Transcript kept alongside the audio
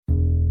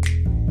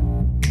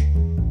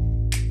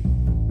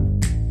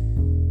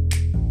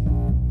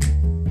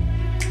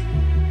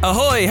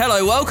Ahoy,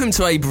 hello, welcome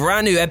to a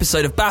brand new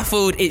episode of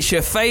Baffled. It's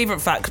your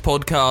favourite facts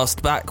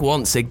podcast back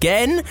once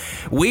again.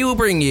 We will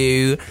bring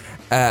you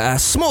a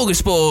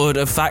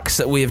smorgasbord of facts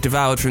that we have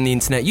devoured from the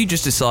internet. You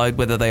just decide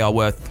whether they are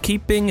worth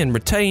keeping and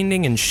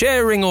retaining and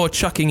sharing or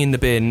chucking in the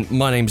bin.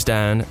 My name's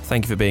Dan.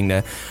 Thank you for being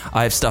there.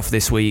 I have stuff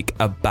this week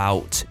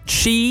about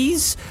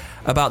cheese,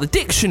 about the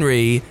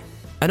dictionary,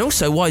 and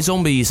also why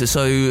zombies are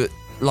so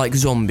like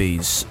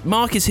zombies.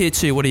 Mark is here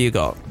too. What do you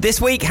got?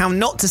 This week, how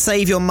not to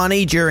save your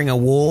money during a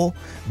war.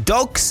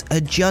 Dogs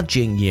are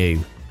judging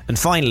you. And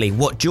finally,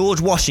 what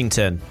George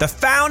Washington, the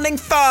founding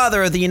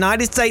father of the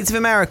United States of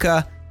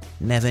America,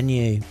 never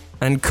knew.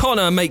 And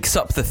Connor makes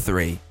up the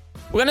three.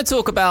 We're going to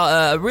talk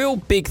about a real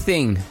big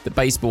thing that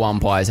baseball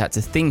umpires had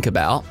to think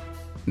about.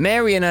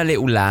 Mary and her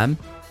little lamb,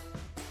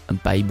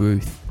 and Babe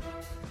Ruth.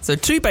 So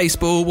 2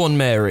 baseball, 1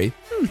 Mary.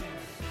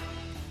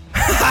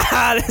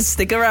 Let's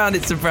stick around.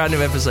 It's a brand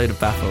new episode of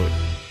Baffled.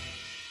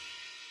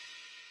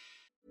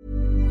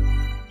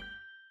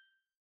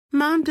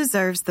 Mom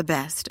deserves the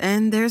best,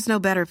 and there's no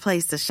better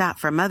place to shop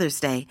for Mother's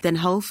Day than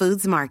Whole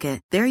Foods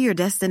Market. They're your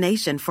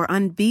destination for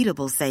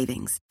unbeatable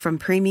savings, from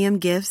premium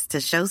gifts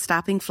to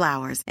show-stopping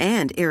flowers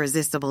and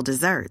irresistible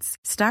desserts.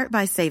 Start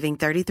by saving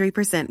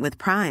 33% with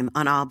Prime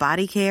on all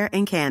body care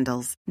and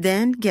candles.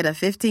 Then get a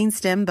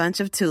 15-stem bunch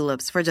of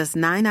tulips for just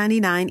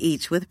 $9.99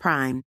 each with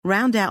Prime.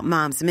 Round out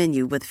Mom's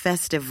menu with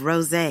festive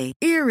rosé,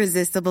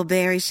 irresistible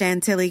berry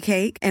chantilly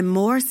cake, and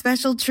more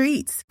special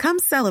treats. Come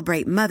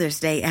celebrate Mother's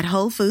Day at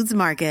Whole Foods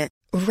Market.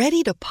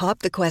 Ready to pop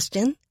the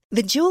question?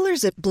 The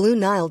jewelers at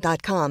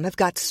BlueNile.com have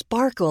got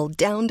sparkle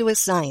down to a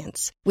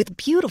science with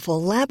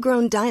beautiful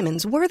lab-grown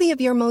diamonds worthy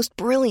of your most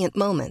brilliant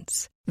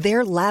moments.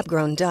 Their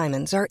lab-grown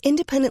diamonds are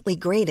independently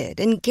graded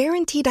and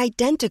guaranteed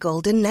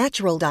identical to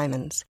natural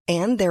diamonds,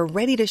 and they're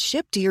ready to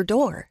ship to your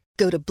door.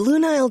 Go to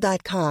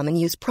BlueNile.com and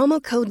use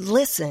promo code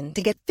LISTEN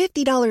to get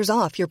 $50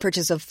 off your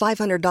purchase of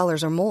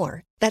 $500 or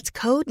more. That's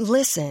code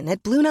LISTEN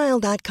at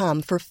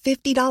BlueNile.com for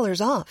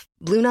 $50 off.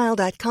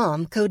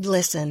 BlueNile.com, code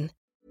LISTEN.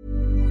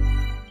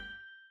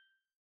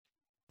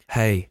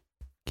 Hey,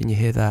 can you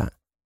hear that?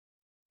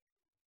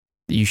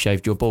 You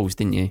shaved your balls,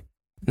 didn't you?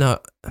 No,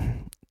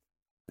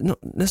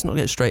 let's not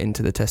get straight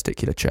into the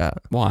testicular chat.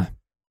 Why?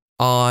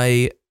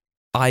 I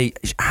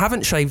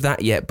haven't shaved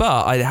that yet,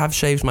 but I have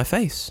shaved my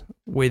face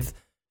with...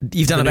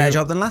 You've done a better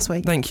job than last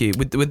week. Thank you.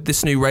 With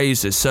this new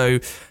razor. So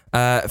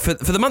for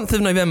the month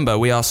of November,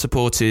 we are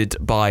supported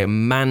by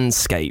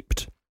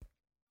Manscaped,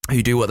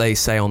 who do what they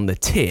say on the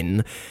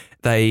tin.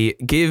 They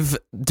give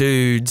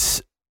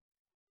dudes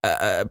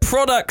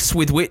products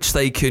with which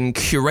they can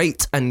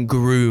curate and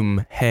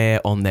groom hair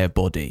on their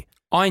body.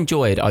 I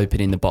enjoyed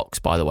opening the box,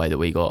 by the way, that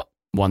we got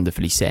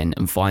wonderfully sent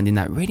and finding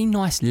that really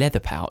nice leather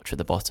pouch at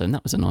the bottom.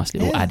 That was a nice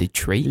little added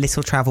treat.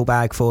 Little travel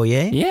bag for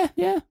you.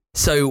 Yeah.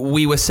 So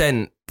we were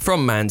sent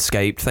from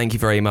Manscaped, thank you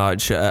very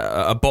much,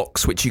 a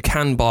box which you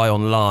can buy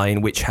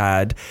online, which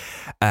had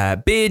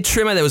beard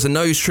trimmer. There was a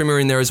nose trimmer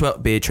in there as well.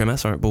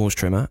 Balls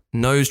trimmer.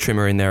 Nose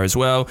trimmer in there as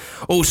well.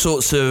 All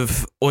sorts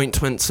of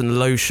ointments and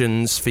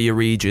lotions for your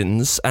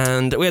regions.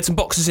 And we had some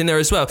boxes in there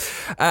as well.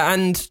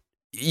 And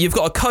you've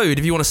got a code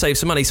if you want to save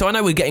some money. So I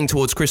know we're getting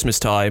towards Christmas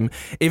time.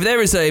 If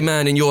there is a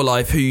man in your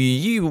life who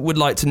you would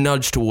like to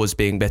nudge towards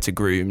being better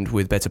groomed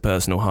with better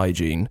personal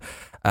hygiene,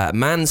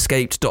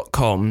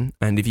 manscaped.com,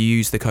 and if you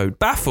use the code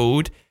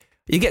BAFFLED,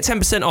 you get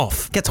 10%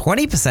 off. Get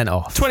 20%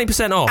 off.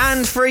 20% off.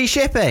 And free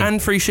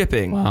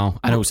shipping. Wow.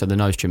 And also the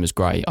nose trimmer's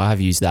great. I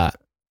have used that.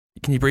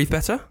 Can you breathe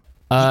better?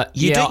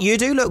 You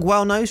do look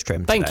well nose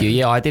trimmed. Thank you.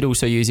 Yeah, I did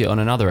also use it on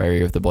another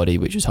area of the body,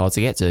 which was hard to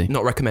get to.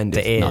 Not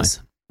recommended. The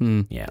ears.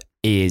 No. Yeah.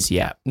 Ears,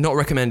 yeah. Not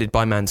recommended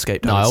by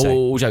Manscaped. No,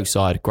 all jokes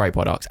aside, great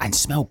products and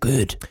smell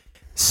good.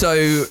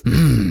 So,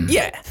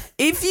 yeah,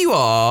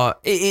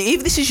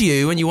 if this is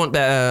you and you want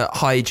better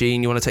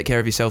hygiene, you want to take care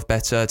of yourself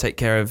better, take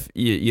care of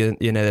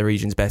the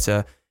regions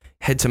better,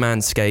 head to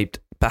Manscaped.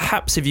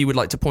 Perhaps if you would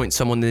like to point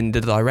someone in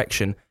the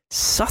direction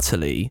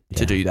subtly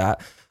to do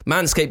that,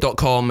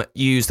 manscaped.com,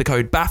 use the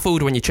code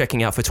BAFFLED when you're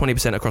checking out for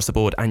 20% across the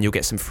board, and you'll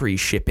get some free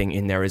shipping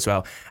in there as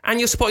well. And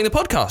you're supporting the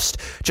podcast,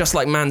 just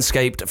like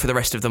Manscaped, for the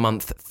rest of the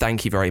month.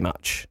 Thank you very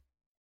much.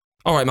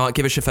 All right, Mark,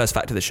 give us your first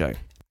fact of the show.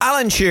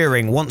 Alan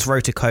Turing once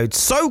wrote a code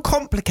so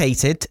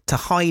complicated to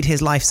hide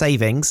his life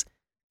savings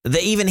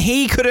that even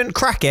he couldn't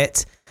crack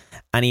it,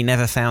 and he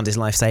never found his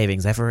life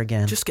savings ever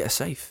again. Just get a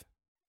safe.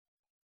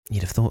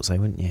 You'd have thought so,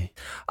 wouldn't you?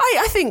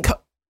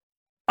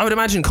 I would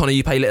imagine, Connor,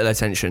 you pay little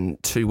attention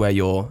to where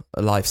your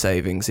life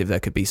savings, if there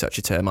could be such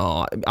a term,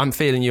 are. I'm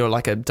feeling you're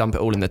like a dump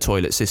it all in the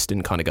toilet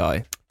system kind of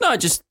guy. No,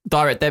 just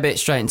direct debit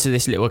straight into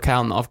this little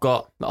account that I've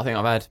got, that I think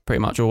I've had pretty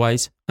much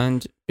always.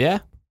 And yeah.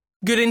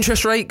 Good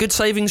interest rate, good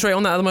savings rate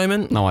on that at the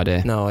moment? No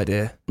idea. No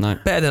idea. No.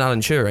 Better than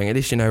Alan Turing, at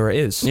least you know where it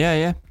is.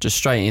 Yeah. Just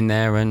straight in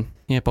there and,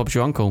 Bob's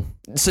your uncle.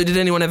 So did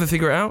anyone ever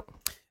figure it out?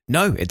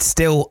 No, it's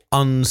still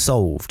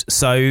unsolved.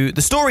 So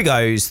the story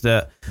goes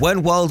that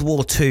when World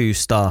War II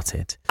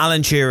started,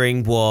 Alan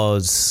Turing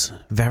was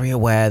very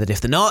aware that if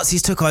the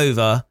Nazis took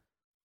over,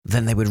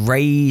 then they'd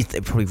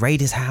probably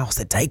raid his house,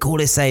 they'd take all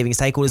his savings,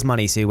 take all his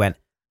money. So he went,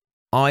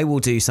 I will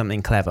do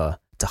something clever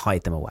to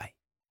hide them away.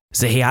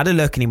 So he had a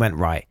look and he went,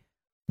 right,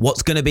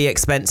 what's going to be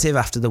expensive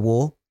after the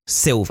war?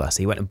 Silver.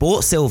 So he went and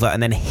bought silver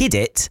and then hid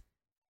it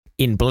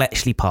in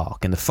Bletchley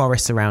Park, in the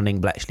forest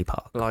surrounding Bletchley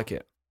Park. I like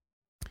it.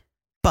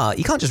 But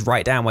you can't just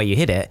write down where you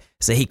hid it.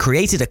 So he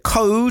created a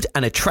code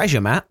and a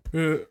treasure map.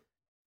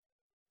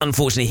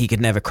 Unfortunately, he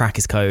could never crack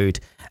his code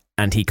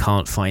and he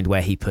can't find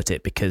where he put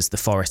it because the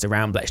forest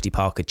around Bletchley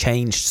Park had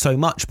changed so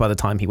much by the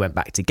time he went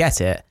back to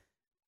get it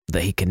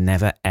that he can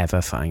never,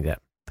 ever find it.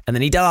 And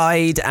then he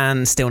died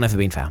and still never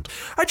been found.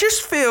 I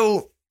just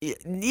feel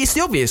it's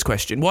the obvious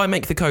question. Why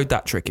make the code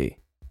that tricky?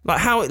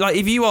 Like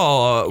if you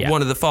are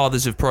one of the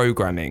fathers of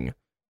programming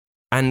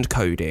and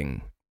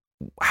coding,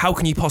 how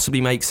can you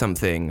possibly make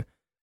something?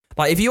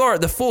 Like if you are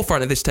at the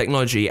forefront of this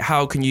technology,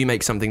 how can you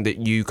make something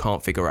that you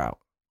can't figure out?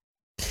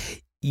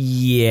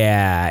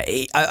 Yeah,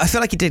 I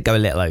feel like he did go a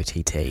little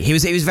OTT. He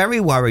was very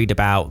worried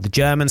about the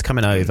Germans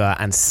coming over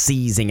and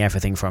seizing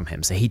everything from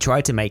him. So he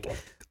tried to make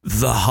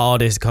the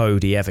hardest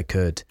code he ever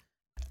could.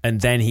 And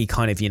then he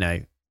kind of,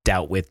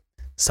 dealt with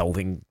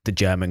solving the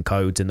German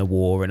codes in the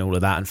war and all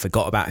of that and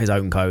forgot about his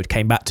own code,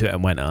 came back to it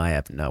and went, I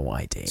have no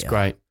idea. It's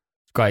great.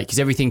 It's great because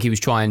everything he was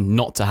trying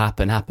not to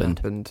happen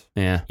happened.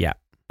 Yeah. Yeah.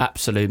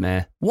 Absolute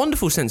mayor.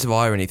 Wonderful sense of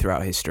irony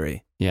throughout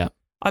history. Yeah.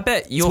 I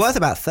bet it's worth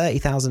about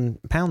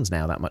 £30,000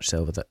 now, that much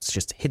silver that's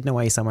just hidden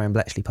away somewhere in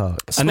Bletchley Park.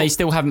 And they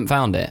still haven't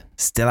found it?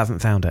 Still haven't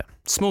found it.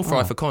 Small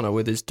fry for Connor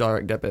with his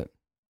direct debit.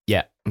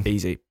 Yeah.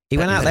 Easy. He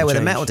went out there with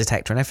a metal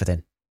detector and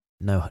everything.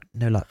 No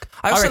luck.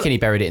 I reckon he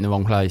buried it in the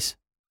wrong place.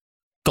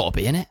 Gotta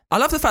be, innit? I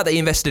love the fact that he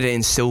invested it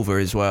in silver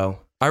as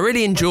well. I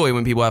really enjoy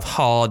when people have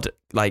hard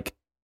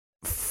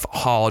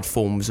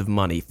forms of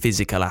money,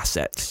 physical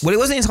assets. Well, he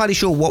wasn't entirely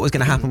sure what was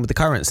going to happen with the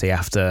currency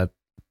after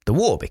the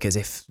war, because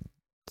if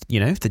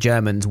the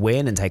Germans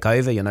win and take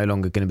over, you're no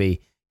longer going to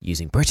be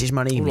using British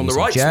money, you're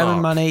using German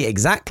money.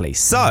 Exactly.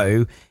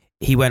 So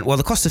he went, well,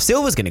 the cost of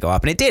silver is going to go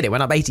up, and it did. It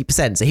went up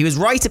 80%. So he was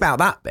right about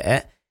that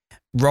bit,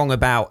 wrong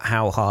about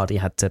how hard he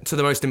had to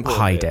the most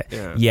important hide bit.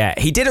 it. Yeah.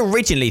 He did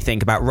originally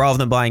think about, rather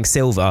than buying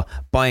silver,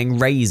 buying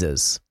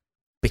razors,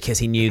 because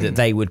he knew that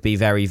they would be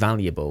very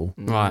valuable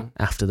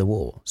after the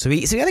war. So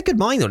he had a good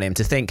mind on him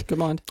to think, good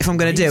mind. If I'm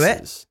going to do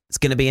it, it's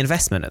going to be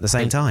investment at the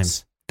same time.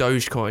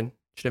 Dogecoin.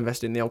 Should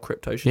invest in the old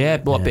crypto. Yeah,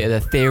 bought a bit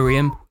of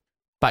Ethereum.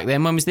 Back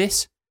then, when was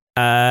this?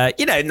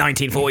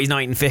 1940s,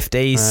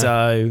 1950s,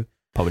 so...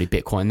 Probably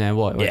Bitcoin there,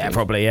 what? Yeah,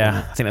 probably,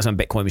 yeah. I think that's when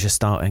Bitcoin was just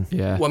starting.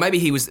 Yeah. Well, maybe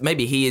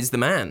he is the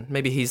man.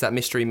 Maybe he's that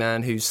mystery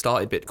man who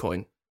started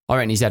Bitcoin. I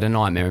reckon he's had a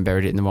nightmare and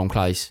buried it in the wrong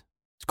place.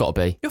 It's got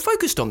to be. You're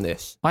focused on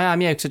this. I am,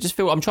 yeah, because I just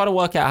feel I'm trying to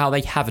work out how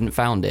they haven't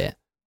found it.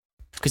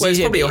 Well, it's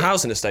probably your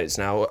housing estates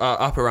now,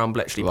 up around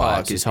Bletchley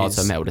Park. It's hard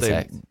to metal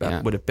detect.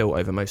 Would have built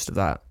over most of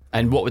that.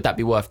 And what would that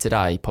be worth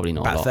today? Probably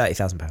not about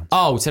 £30,000.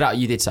 Oh, today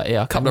you did say,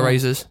 yeah. A couple of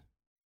razors.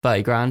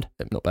 30 grand.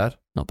 Not bad.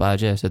 Not bad,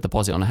 yeah. It's a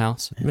deposit on a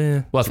house.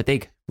 Yeah. Worth a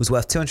dig. Was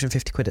worth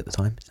 250 quid at the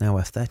time. It's now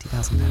worth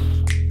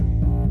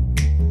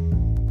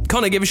 £30,000.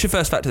 Connor, give us your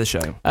first fact of the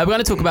show. We're going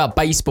to talk about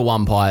baseball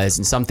umpires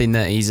and something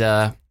that is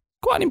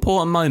quite an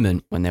important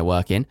moment when they're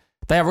working.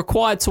 They are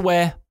required to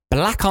wear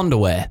black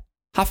underwear.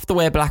 Have to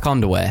wear black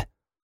underwear.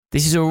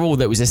 This is a rule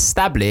that was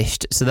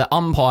established so that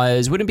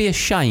umpires wouldn't be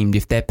ashamed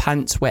if their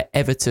pants were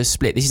ever to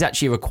split. This is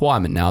actually a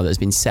requirement now that has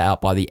been set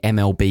out by the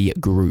MLB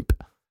group.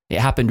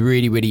 It happened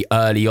really, really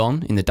early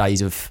on in the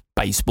days of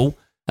baseball.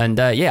 And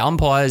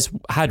umpires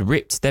had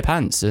ripped their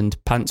pants and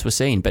pants were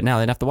seen, but now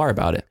they don't have to worry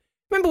about it.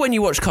 Remember when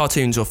you watch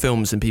cartoons or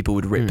films and people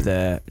would rip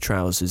their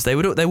trousers? They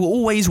were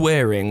always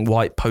wearing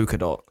white polka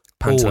dot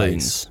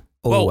pantaloons.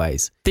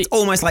 Always. It's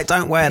almost like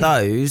don't wear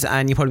those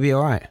and you'll probably be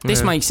all right.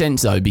 This makes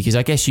sense though, because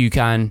I guess you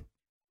can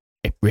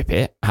rip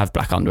it, have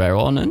black underwear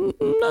on, and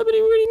nobody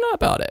really know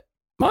about it.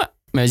 Right?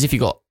 Whereas if you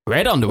got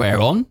red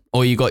underwear on,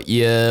 or you got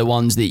your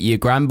ones that your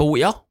gran bought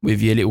you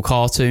with your little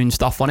cartoon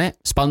stuff on it,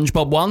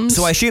 SpongeBob ones.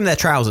 So I assume their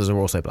trousers are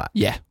also black.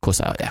 Yeah, of course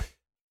they are, yeah.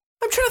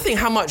 I'm trying to think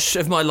how much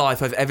of my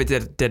life I've ever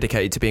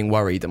dedicated to being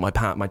worried that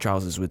my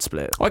trousers would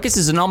split. Well, I guess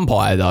as an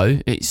umpire though,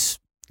 it's...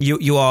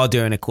 You are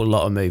doing a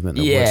lot of movement.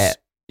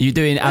 You're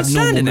doing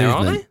abnormal movement.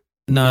 Aren't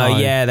they?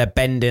 No, they're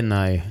bending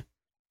though.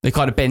 They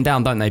kind of bend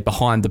down, don't they,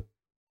 behind the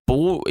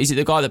ball? Is it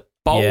the guy that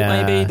bowled,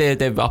 maybe?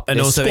 They're up,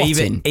 and also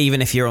squatting.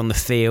 even if you're on the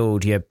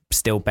field, you're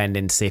still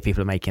bending to see if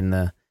people are making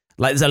the...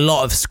 Like, there's a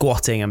lot of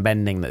squatting and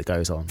bending that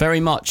goes on. Very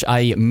much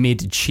a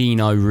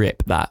mid-chino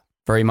rip, that.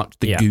 Very much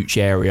the gooch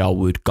area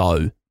would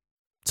go.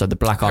 So the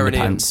black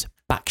underpants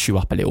backs you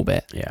up a little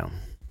bit. Yeah.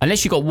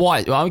 Unless you got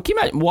white... Well, can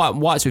you imagine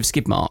whites with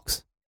skid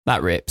marks?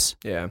 That rips.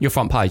 Yeah. Your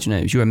front page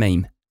news. You're a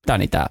meme. Don't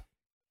need that.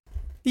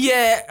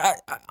 Yeah,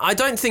 I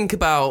don't think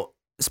about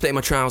splitting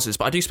my trousers,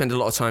 but I do spend a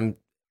lot of time...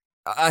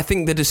 I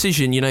think the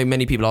decision,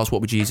 many people ask,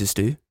 what would Jesus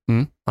do?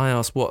 I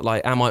ask, what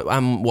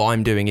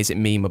I'm doing, is it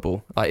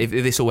memeable? Like, if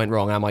this all went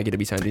wrong, am I going to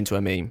be turned into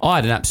a meme? I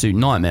had an absolute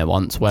nightmare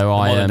once where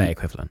modern-day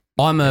equivalent.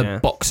 I'm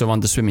a boxer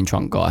under swimming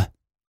trunk guy.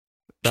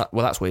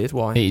 That's weird.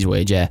 Why? It is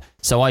weird, yeah.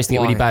 So I used to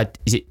get really bad...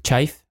 Is it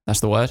chafe?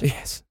 That's the word?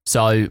 Yes.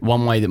 So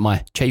one way that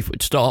my chafe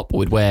would stop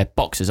would wear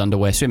boxers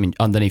underneath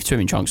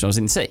swimming trunks when I was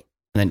in the sea.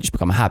 and then it just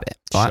become a habit,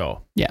 right?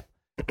 Sure. Yeah.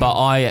 But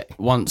I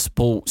once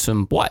bought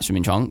some white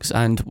swimming trunks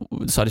and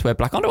decided to wear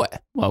black underwear.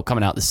 Well,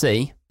 coming out the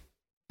sea.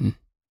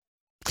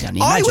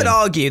 I would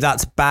argue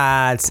that's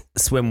bad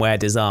swimwear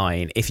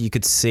design if you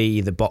could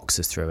see the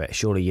boxers through it.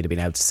 Surely you'd have been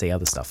able to see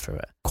other stuff through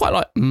it. Quite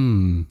like, Do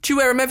you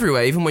wear them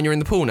everywhere, even when you're in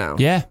the pool now?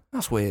 yeah,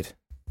 That's weird.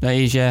 that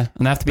is, yeah.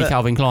 And they have to be But-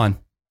 Calvin Klein.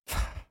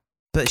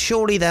 But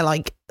surely they're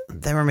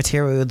a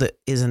material that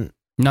isn't...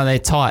 No, they're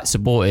tight,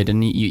 supported,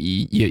 and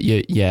you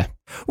yeah.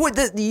 Well,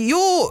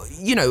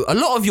 a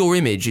lot of your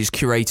image is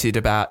curated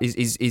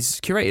is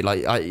curated.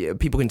 Like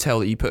people can tell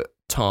that you put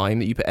time,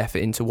 that you put effort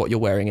into what you're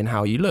wearing and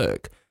how you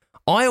look.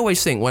 I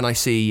always think when I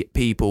see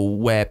people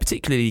wear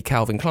particularly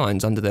Calvin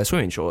Kleins under their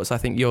swimming shorts, I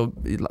think you're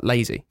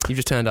lazy. You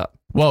just turned up.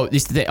 Well,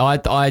 this is the thing.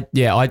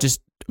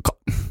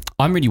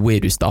 I'm really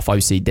weird with stuff,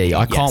 OCD.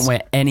 I can't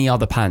wear any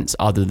other pants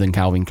other than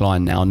Calvin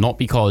Klein now, not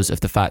because of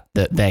the fact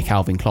that they're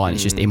Calvin Klein,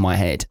 it's just in my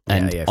head.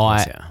 And of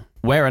course,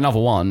 wear another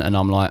one and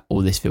I'm like,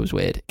 oh, this feels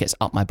weird. It gets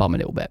up my bum a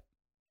little bit.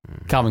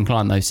 Calvin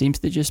Klein, though, seems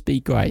to just be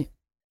great.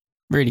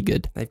 Really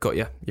good. They've got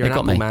you. You're They've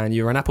an got Apple me. man.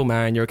 You're an Apple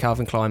man. You're a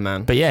Calvin Klein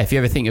man. But yeah, if you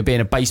ever think of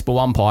being a baseball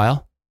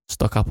umpire,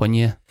 stock up on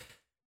your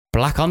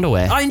black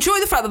underwear. I enjoy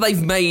the fact that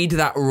they've made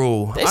that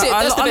rule. That's it,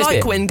 I that's the best like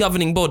bit. when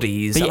governing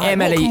bodies. The are like,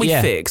 MLE, what can we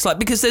yeah. fix? Like,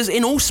 because there's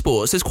in all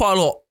sports, there's quite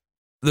a lot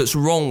that's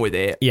wrong with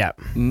it. Yeah.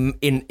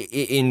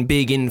 In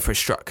big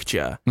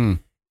infrastructure,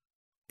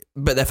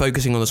 but they're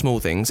focusing on the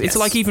small things. It's Yes.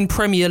 like even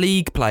Premier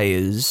League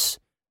players,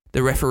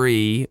 the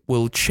referee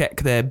will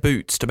check their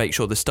boots to make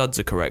sure the studs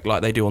are correct,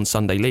 like they do on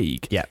Sunday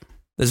League. Yeah.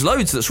 There's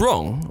loads that's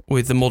wrong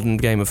with the modern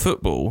game of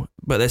football,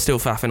 but they're still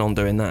faffing on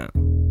doing that.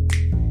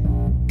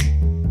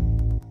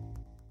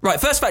 Right,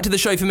 first fact of the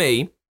show for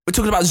me, we're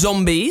talking about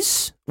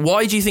zombies.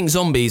 Why do you think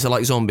zombies are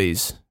like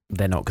zombies?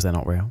 They're not, because they're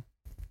not real.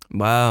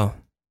 Wow.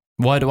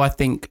 Why do I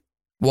think?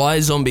 Why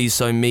are zombies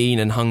so mean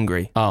and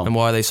hungry? Oh. And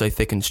why are they so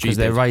thick and Because stupid?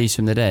 they're raised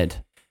from the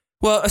dead.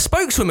 Well, a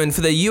spokeswoman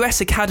for the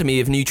US Academy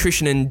of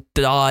Nutrition and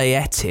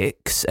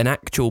Dietetics, an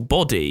actual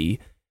body,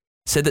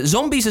 said that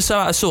zombies are so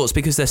out of sorts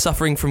because they're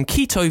suffering from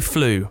keto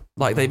flu.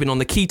 Like they've been on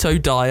the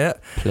keto diet.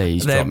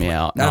 Please drop me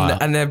out. No,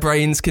 And their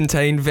brains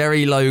contain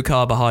very low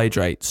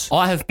carbohydrates.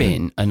 I have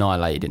been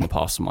annihilated in the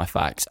past of my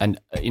facts, and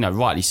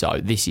rightly so.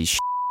 This is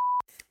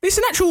It's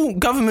an actual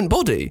government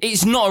body.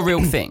 it's not a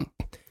real thing.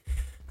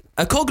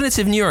 A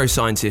cognitive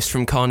neuroscientist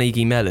from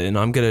Carnegie Mellon,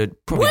 I'm going to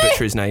probably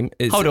butcher his name.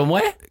 It's Hold on,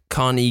 where?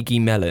 Carnegie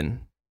Mellon,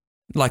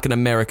 like an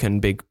American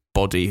big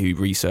body who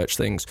research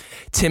things.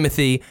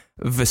 Timothy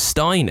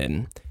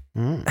Versteinen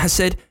has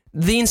said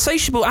the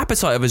insatiable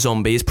appetite of a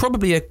zombie is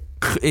probably a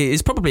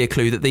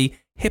clue that the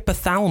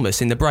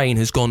hypothalamus in the brain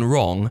has gone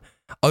wrong,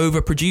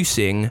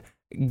 overproducing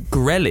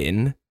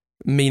ghrelin,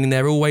 meaning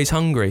they're always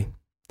hungry.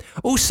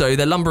 Also,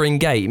 their lumbering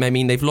gait may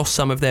mean they've lost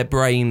some of their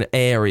brain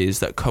areas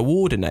that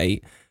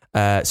coordinate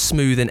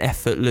smooth and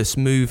effortless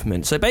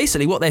movement. So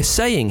basically what they're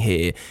saying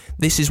here,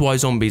 this is why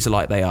zombies are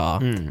like they are,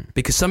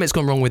 because something's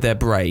gone wrong with their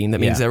brain. That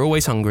means they're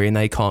always hungry and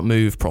they can't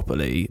move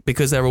properly.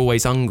 Because they're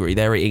always hungry,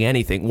 they're eating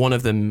anything. One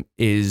of them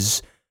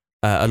is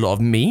a lot of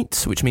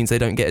meat, which means they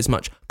don't get as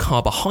much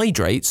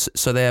carbohydrates,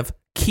 so they have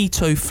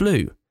keto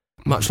flu,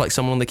 much like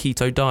someone on the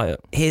keto diet.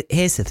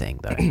 Here's the thing,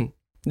 though.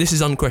 This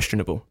is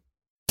unquestionable.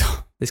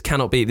 This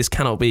cannot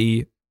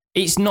be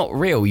It's not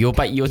real. You're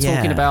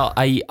talking about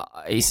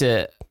it's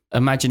a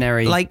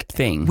imaginary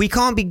thing. We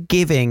can't be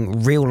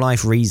giving real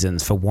life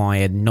reasons for why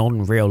a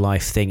non-real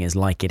life thing is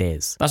like it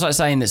is. That's like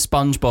saying that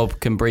SpongeBob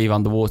can breathe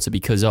underwater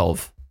because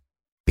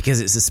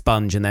it's a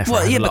sponge and therefore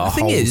Well, has yeah, a lot but the of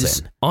thing holes is,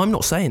 in. I'm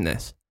not saying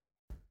this.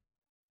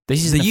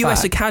 This is The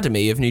US fact.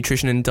 Academy of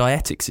Nutrition and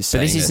Dietetics is But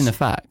saying this isn't a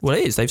fact. Well,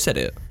 it is. They've said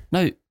it.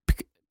 No,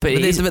 but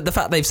it is. But the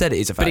fact they've said it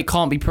is a fact. But it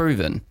can't be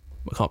proven.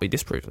 It can't be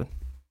disproven.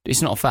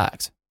 It's not a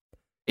fact.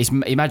 It's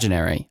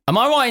imaginary. Am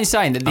I right in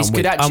saying that this I'm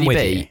could with- I'm actually with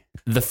be you.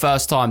 the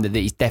first time that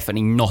it's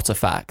definitely not a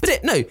fact?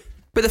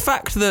 But the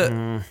fact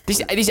that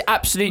This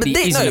absolutely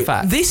but isn't a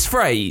fact. This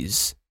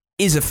phrase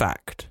is a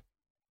fact.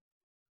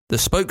 A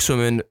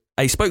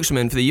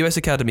spokeswoman for the US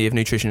Academy of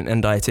Nutrition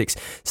and Dietetics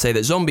say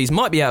that zombies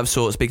might be out of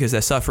sorts because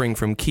they're suffering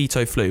from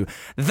keto flu.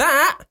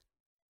 That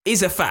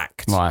is a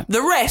fact. Right.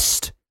 The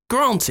rest,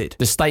 granted,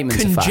 The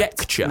statement's a fact.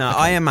 conjecture. No,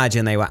 I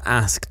imagine they were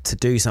asked to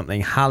do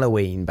something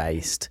Halloween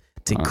based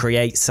to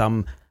create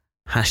some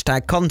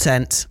hashtag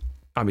content,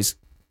 I mean, it's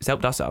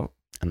helped us out.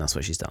 and that's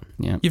what she's done.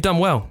 Yeah. You've done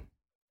well.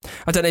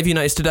 I don't know if you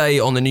noticed today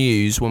on the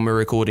news when we're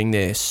recording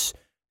this,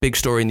 big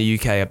story in the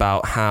UK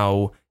about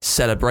how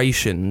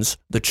Celebrations,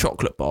 the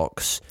chocolate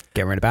box,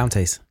 Getting rid of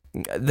bounties.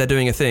 they're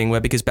doing a thing where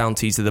because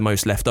bounties are the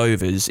most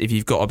leftovers, if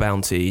you've got a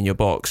bounty in your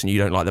box and you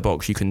don't like the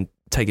box, you can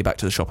take it back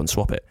to the shop and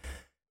swap it.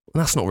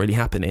 Well, that's not really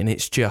happening.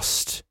 It's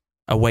just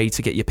a way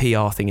to get your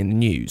PR thing in the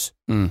news.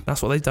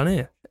 That's what they've done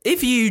here.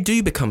 If you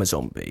do become a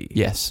zombie,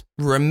 Yes.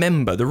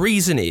 remember the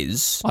reason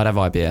is I'd have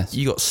IBS.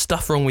 you got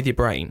stuff wrong with your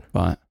brain,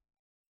 Right.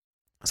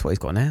 That's what he's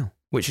got now.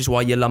 which is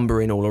why you're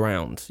lumbering all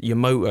around. Your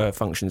motor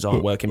functions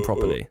aren't working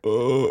properly.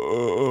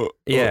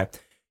 Yeah.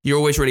 you're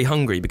always really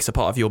hungry because a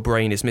part of your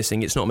brain is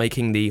missing. It's not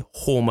making the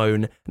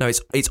hormone. No,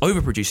 it's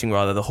overproducing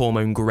rather the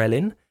hormone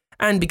ghrelin.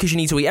 And because you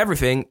need to eat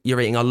everything, you're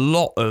eating a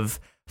lot of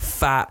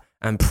fat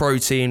and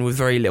protein with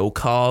very little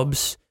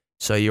carbs.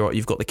 So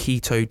you've got the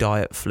keto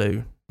diet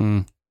flu.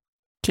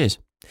 Cheers.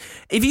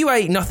 If you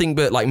ate nothing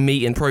but like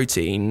meat and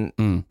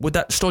protein, would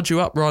that stodge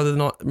you up rather than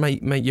not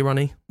make you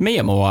runny? Me,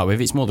 I'm all right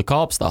with. It's more the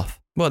carb stuff.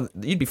 Well,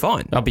 you'd be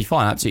fine. I'll be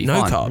fine, absolutely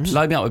No fine. carbs.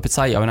 Load me up with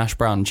potato and hash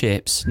brown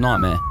chips.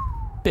 Nightmare.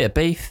 Bit of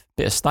beef,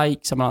 bit of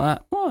steak, something like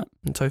that. All right.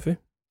 And tofu?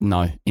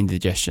 No,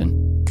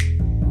 indigestion.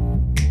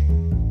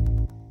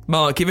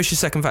 Mark, give us your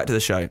second fact of the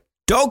show.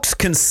 Dogs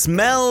can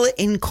smell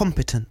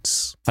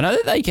incompetence. I know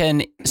that they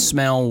can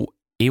smell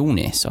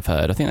illness, I've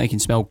heard. I think they can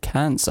smell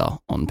cancer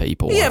on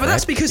people. Yeah, I've but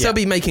that's read. because they'll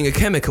be making a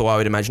chemical, I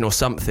would imagine, or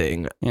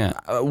something. Yeah.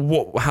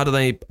 How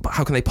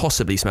can they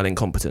possibly smell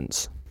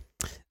incompetence?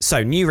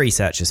 So, new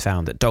research has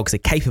found that dogs are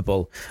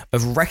capable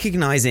of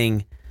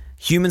recognizing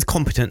humans'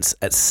 competence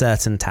at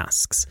certain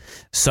tasks.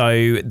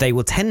 So, they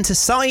will tend to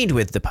side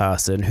with the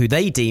person who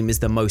they deem is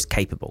the most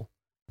capable,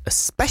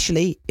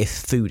 especially if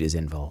food is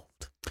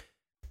involved.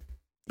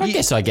 I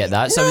guess I get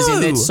that. So is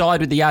it they'd side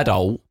with the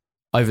adult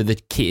over the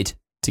kid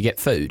to get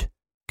food?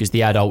 Because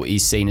the adult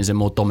is seen as a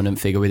more dominant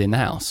figure within the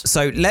house.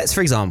 So, let's,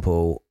 for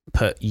example,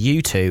 put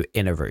you two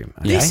in a room.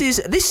 Okay?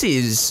 This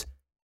is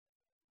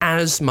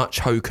as much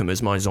hokum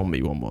as my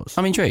zombie one was.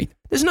 I'm intrigued.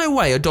 There's no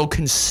way a dog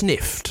can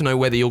sniff to know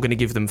whether you're going to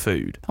give them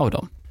food. Hold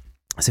on.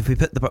 So, if we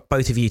put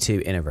both of you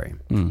two in a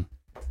room,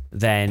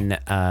 then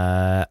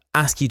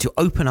ask you to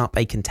open up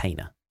a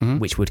container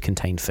which would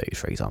contain food,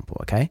 for example,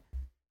 okay?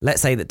 Let's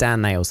say that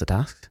Dan nails the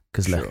task,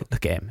 because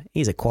look at him.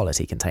 He's a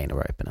quality container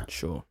opener.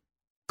 Sure.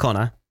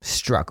 Connor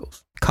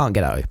struggles. Can't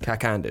get it open,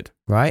 Cack-handed.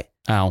 right?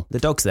 Ow. The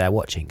dog's there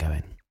watching,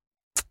 going,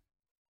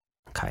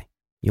 okay,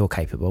 you're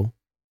capable,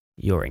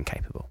 you're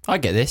incapable. I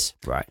get this.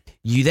 Right.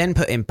 You then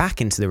put him back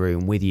into the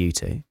room with you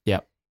two.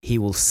 Yep. He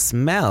will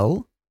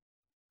smell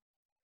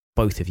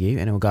both of you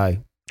and he'll go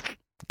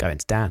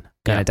into Dan.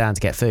 Going to Dan to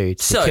get food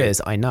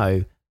because I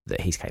know that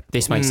he's capable.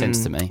 This makes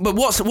sense to me. But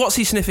what's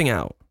he sniffing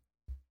out?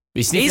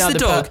 He's sniffing Is out the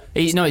dog-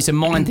 no, it's a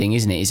mind thing,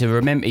 isn't it? It's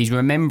he's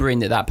remembering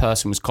that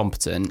person was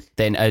competent,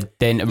 then so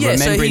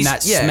remembering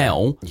that yeah.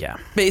 smell. Yeah.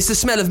 But it's the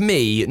smell of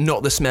me,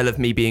 not the smell of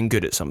me being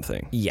good at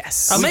something.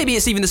 Yes. Maybe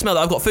it's even the smell that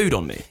I've got food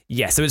on me.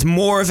 Yeah, so it's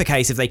more of a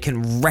case if they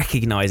can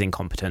recognise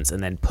incompetence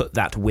and then put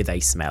that with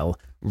a smell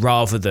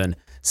rather than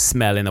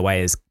smell in the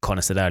way, as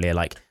Connor said earlier,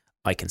 like,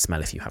 I can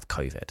smell if you have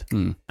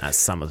COVID, as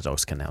some of the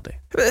dogs can now do.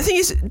 But the thing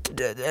is,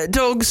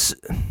 dogs,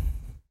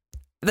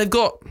 they've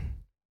got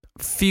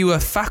fewer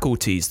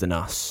faculties than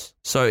us.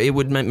 So it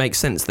would make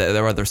sense that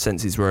their other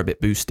senses were a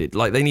bit boosted.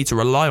 Like, they need to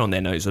rely on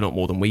their nose a lot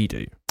more than we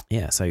do.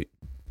 Yeah, so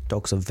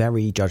dogs are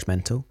very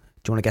judgmental.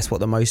 Do you want to guess what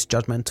the most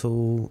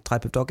judgmental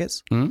type of dog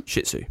is?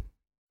 Shih Tzu.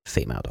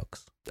 Female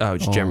dogs. Oh,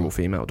 just general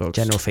female dogs.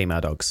 General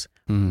female dogs.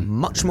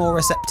 Much more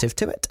receptive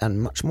to it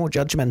and much more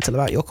judgmental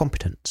about your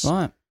competence.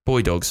 Right.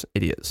 Boy dogs,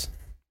 idiots.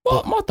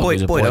 What? My dog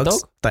is a boy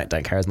dogs dog.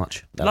 don't care as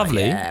much. They're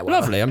Lovely, like, yeah,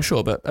 whatever. lovely, I'm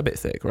sure, but a bit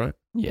thick, right?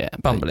 Yeah,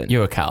 but Bumbling.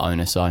 You're a cat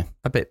owner, so.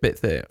 A bit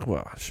thick.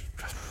 Well,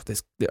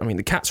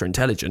 the cats are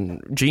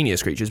intelligent,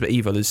 genius creatures, but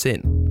evil is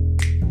sin.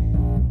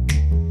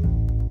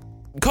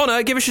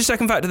 Connor, give us your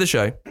second fact of the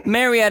show.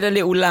 Mary had a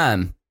little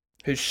lamb.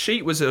 Whose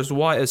sheet was as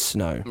white as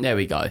snow. There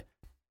we go.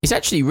 It's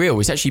actually real.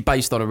 It's actually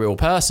based on a real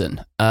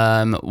person.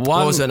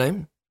 What was her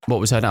name? What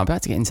was her name? I'm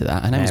about to get into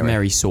that. Her name was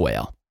Mary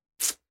Sawyer.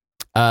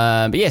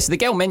 But yeah, so the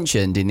girl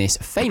mentioned in this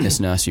famous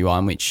nursery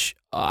rhyme, which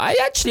I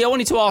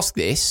wanted to ask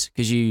this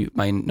because you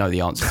may know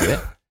the answer to it.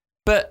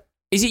 But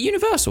is it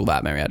universal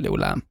that Mary had a little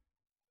lamb?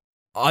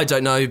 I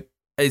don't know.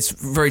 It's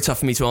very tough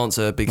for me to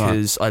answer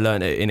because I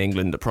learned it in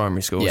England at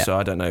primary school, so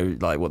I don't know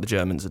like what the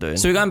Germans are doing.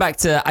 So we're going back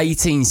to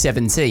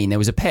 1817. There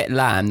was a pet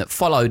lamb that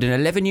followed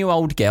an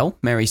 11-year-old girl,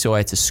 Mary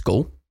Sawyer, to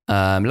school.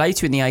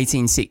 Later in the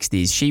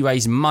 1860s, she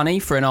raised money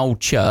for an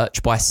old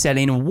church by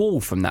selling wool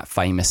from that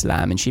famous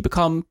lamb, and she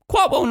became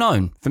quite well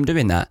known from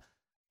doing that.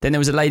 Then there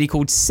was a lady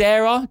called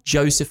Sarah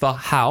Josepha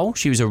Howe.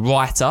 She was a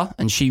writer,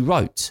 and she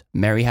wrote,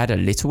 Mary had a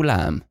little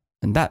lamb.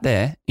 And that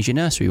there is your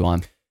nursery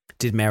rhyme.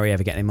 Did Mary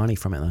ever get any money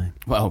from it, though?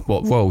 Well,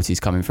 what royalties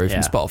coming through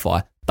from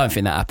Spotify? Don't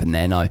think that happened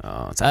there, no.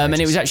 Oh, and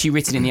it was actually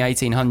written in the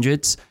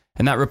 1800s,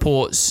 and that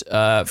reports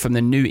from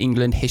the New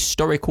England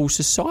Historical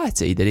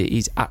Society that it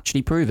is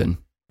actually proven.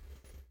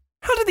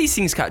 How do these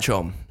things catch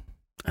on?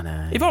 I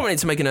know. If I wanted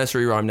to make a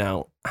nursery rhyme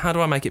now, how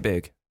do I make it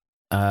big?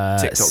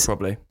 TikTok,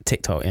 probably.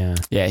 TikTok, yeah.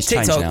 Yeah, it's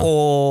changed TikTok now.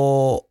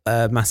 or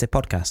a massive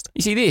podcast.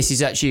 You see, this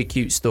is actually a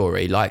cute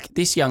story. Like,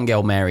 this young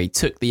girl, Mary,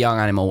 took the young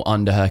animal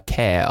under her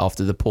care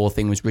after the poor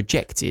thing was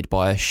rejected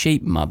by a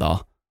sheep mother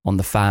on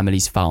the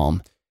family's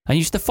farm and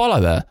used to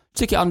follow her,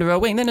 took it under her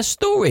wing. Then a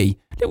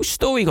little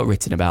story got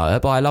written about her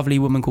by a lovely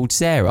woman called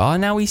Sarah,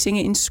 and now we sing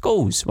it in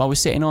schools while we're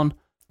sitting on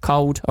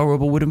cold,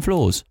 horrible wooden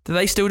floors. Do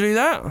they still do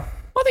that?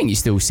 I think you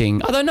still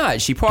sing. I don't know,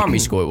 actually. Primary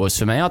school it was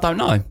for me. I don't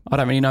know. I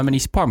don't really know many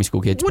primary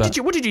school kids.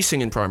 What did you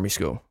sing in primary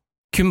school?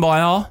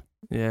 Kumbaya,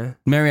 Yeah.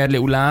 Mary Had a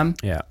Little Lamb.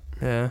 Yeah.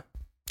 Yeah.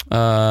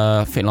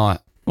 I think like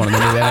One of the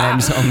new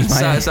Eminem songs,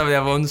 mate. Some of the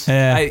other ones.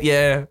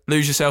 Yeah.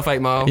 Lose Yourself, 8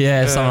 Mile.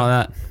 Yeah, something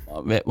like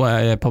that.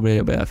 Well, yeah, probably a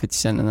little bit of 50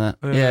 Cent in that.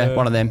 Yeah,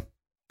 one of them.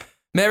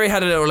 Mary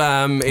Had a Little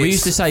Lamb. We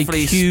used to say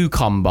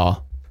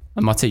cucumber,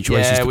 and my teacher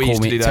used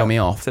to tell me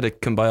off. Instead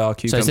of kumbaya,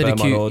 cucumber, so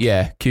my lord.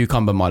 Yeah,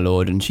 cucumber, my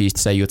lord. And she used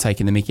to say, you're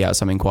taking the mickey out of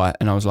something quiet.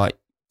 And I was like,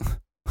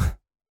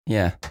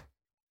 yeah.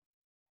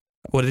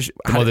 What did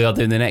I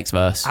do in the next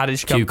verse? How did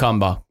she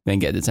cucumber, then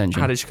get detention.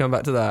 How did she come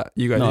back to that?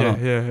 You go,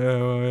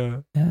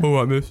 yeah. All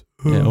right, miss.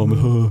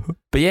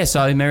 But yeah,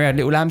 so Mary Had a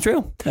Little Lamb's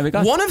real. There we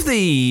go.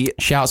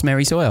 Shouts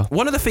Mary Sawyer.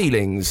 One of the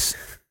feelings,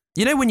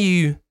 when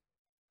you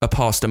are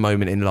past a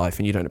moment in life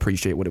and you don't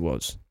appreciate what it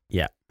was.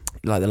 Yeah.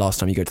 Like the last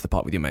time you go to the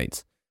park with your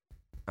mates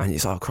and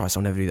it's like, oh Christ,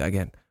 I'll never do that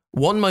again.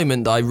 One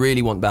moment that I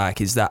really want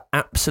back is that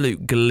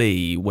absolute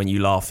glee when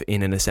you laugh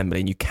in an assembly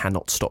and you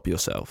cannot stop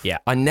yourself. Yeah.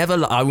 I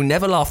will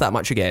never laugh that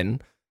much again.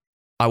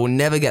 I will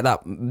never get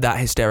that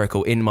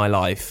hysterical in my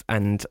life,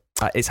 and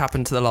it's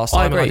happened to the last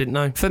time and I didn't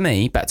know. For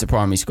me, back to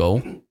primary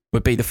school,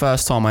 would be the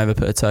first time I ever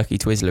put a turkey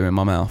Twizzler in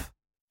my mouth.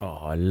 Oh,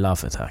 I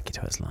love a turkey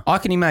Twizzler. I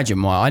can imagine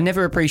why. I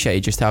never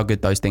appreciated just how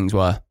good those things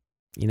were.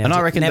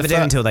 I reckon never do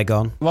until they're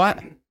gone.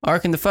 Right? I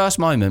reckon the first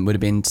moment would have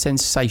been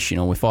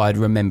sensational if I had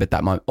remembered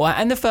that moment.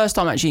 And the first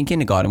time actually in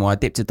kindergarten where I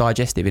dipped a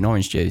digestive in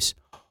orange juice.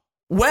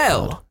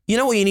 Well, you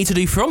know what you need to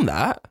do from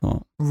that?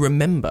 What?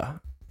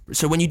 Remember.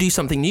 So when you do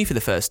something new for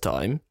the first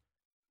time,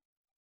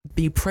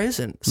 be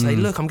present. Say,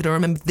 look, I'm going to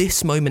remember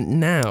this moment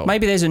now.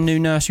 Maybe there's a new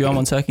nursery rhyme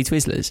on turkey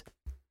Twizzlers.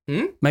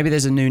 Maybe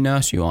there's a new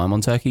nursery rhyme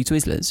on turkey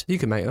Twizzlers. You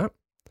can make that.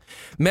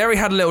 Mary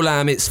Had a Little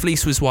Lamb, its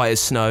fleece was white as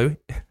snow.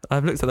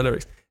 I've looked at the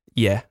lyrics.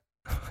 Yeah.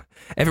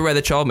 Everywhere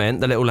the child went,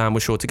 the little lamb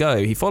was sure to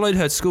go. He followed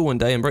her to school one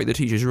day and broke the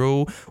teacher's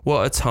rule.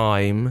 What a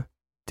time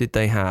did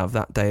they have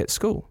that day at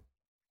school?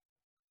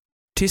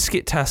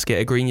 Tisket tasket,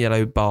 a green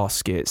yellow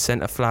basket,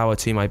 sent a flower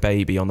to my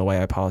baby on the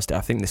way I passed it.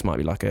 I think this might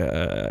be like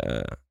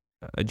a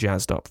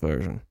jazzed up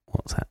version.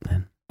 What's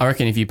happening? I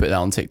reckon if you put that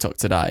on TikTok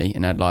today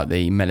and had like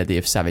the melody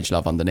of Savage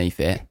Love underneath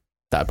it,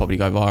 that'd probably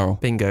go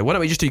viral. Bingo. Why don't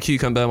we just do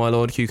cucumber, my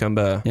lord,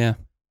 cucumber? Yeah.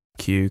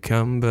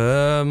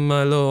 Cucumber,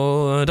 my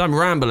lord. I'm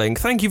rambling.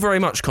 Thank you very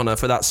much, Connor,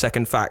 for that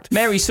second fact.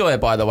 Mary Sawyer,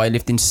 by the way,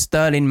 lived in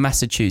Sterling,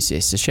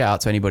 Massachusetts. So shout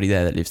out to anybody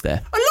there that lives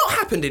there. A lot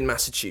happened in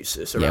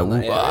Massachusetts around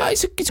that area.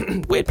 It's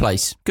a weird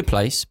place. Good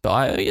place.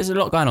 But there's a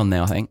lot going on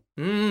there, I think.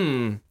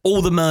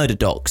 All the murder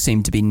docs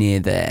seem to be near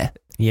there.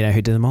 You know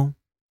who did them all?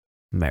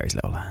 Mary's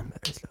Little Lamb.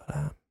 Mary's Little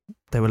Lamb.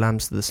 They were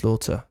lambs to the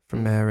slaughter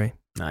from Mary.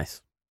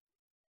 Nice.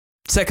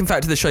 Second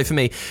fact of the show for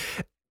me.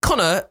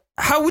 Connor,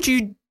 how would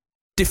you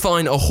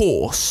define a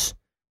horse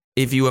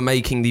if you were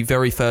making the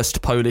very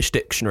first Polish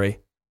dictionary?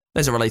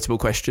 There's a relatable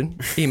question.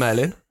 Email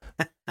in.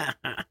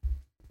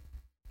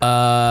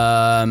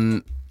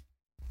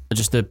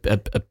 Just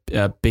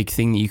a big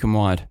thing that you can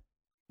ride.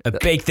 A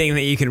big thing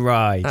that you can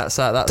ride.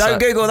 Don't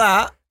Google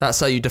that. That's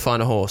how you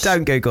define a horse.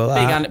 Don't Google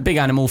that. Big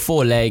animal,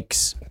 4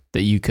 legs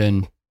that you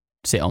can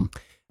sit on.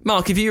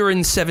 Mark, if you were in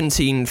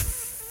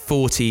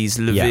 1740s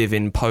Lviv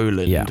in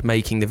Poland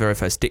making the very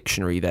first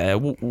dictionary there,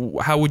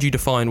 how would you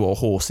define what a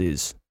horse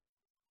is?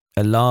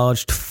 A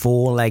large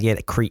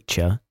 4-legged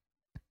creature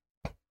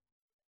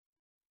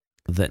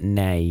that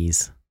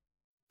neighs.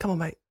 Come on,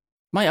 mate.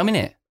 Mate, I'm in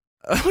it.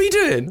 What are you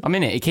doing? I'm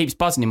in it. It keeps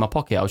buzzing in my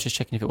pocket. I was just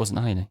checking if it wasn't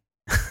Haley.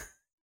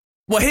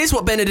 Well, here's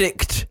what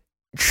Benedict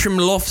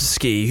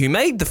Chmielovsky, who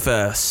made the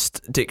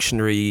first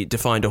dictionary,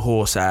 defined a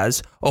horse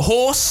as. A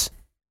horse,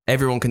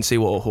 everyone can see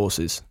what a horse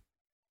is.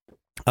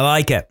 I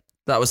like it.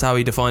 That was how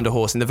he defined a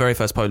horse in the very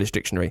first Polish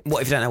dictionary.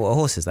 What if you don't know what a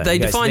horse is, though? They You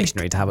go to the defined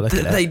dictionary to have a look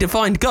at it. They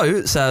defined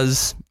goats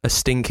as a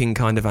stinking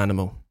kind of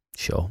animal.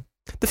 Sure.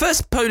 The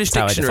first Polish That's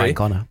how I dictionary. define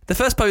Connor. The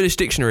first Polish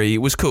dictionary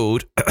was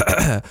called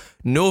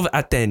Nowe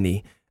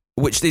Ateny,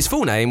 which its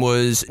full name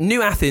was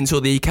New Athens, or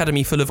the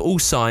Academy full of all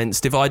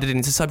science, divided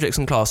into subjects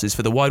and classes,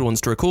 for the wide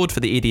ones to record, for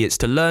the idiots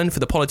to learn, for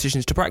the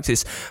politicians to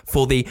practice,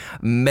 for the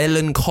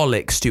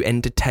melancholics to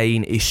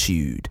entertain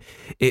issued.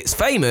 It's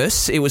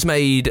famous. It was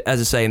made, as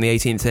I say, in the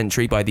 18th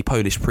century by the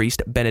Polish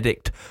priest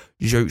Benedict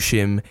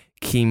Joachim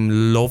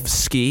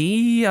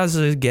Chmielovsky, as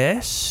a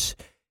guess.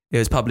 It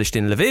was published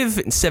in Lviv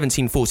in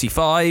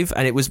 1745,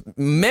 and it was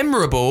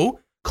memorable,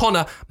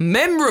 Connor,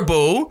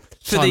 memorable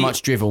for So the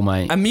much drivel,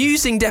 mate.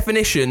 amusing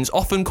definitions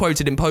often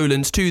quoted in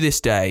Poland to this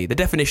day. The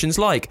definitions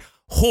like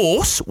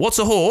horse. What's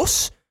a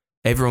horse?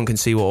 Everyone can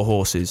see what a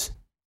horse is.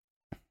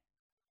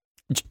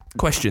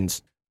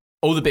 Questions?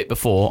 All the bit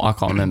before, I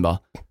can't remember.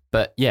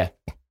 But yeah,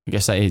 I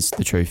guess that is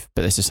the truth.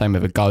 But it's the same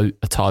with a goat,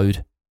 a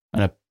toad,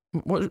 and a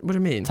What do you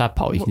mean?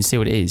 tadpole. You can see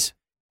what it is.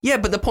 Yeah,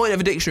 but the point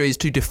of a dictionary is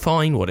to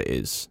define what it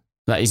is.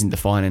 That isn't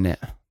defining it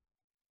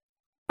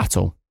at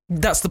all.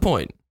 That's the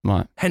point.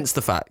 Right. Hence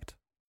the fact.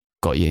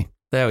 Got you.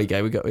 There we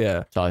go.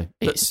 Yeah. So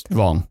it's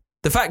wrong.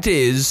 The fact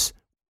is,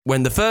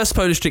 when the first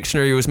Polish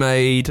dictionary was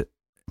made,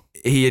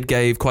 he had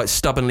gave quite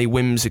stubbornly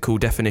whimsical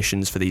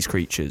definitions for these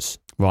creatures.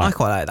 Right. I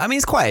quite like that. I mean,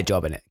 it's quite a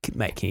job, in it,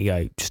 making you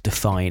go, just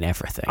define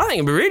everything. I think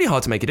it'd be really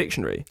hard to make a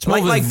dictionary. It's more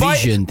of a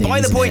vision thing, by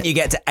the isn't point it? you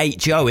get to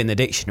HO in the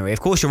dictionary,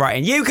 of course you're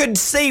writing, you can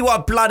see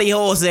what bloody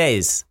horse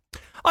is.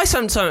 I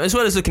sometimes, as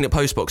well as looking at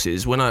post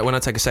boxes, when I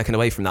take a second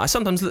away from that, I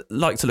sometimes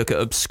like to look at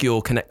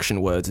obscure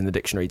connection words in the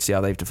dictionary to see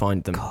how they've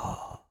defined them.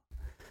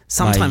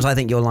 Sometimes I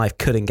think your life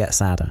couldn't get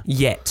sadder.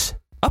 Yet,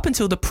 up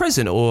until the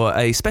present or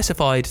a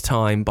specified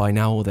time by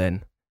now or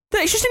then.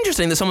 It's just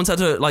interesting that someone's had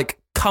to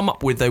come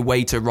up with a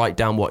way to write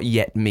down what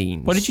yet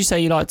means. What did you say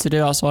you like to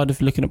do outside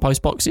of looking at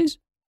post boxes?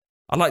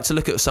 I like to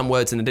look at some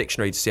words in the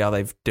dictionary to see how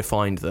they've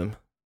defined them.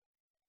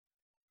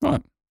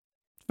 Right.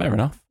 Fair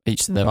enough.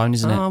 Each to their own,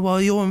 isn't it? Oh,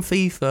 well, you're on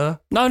FIFA.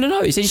 No.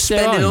 It's each to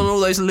their Spending own. on all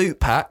those loot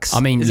packs. I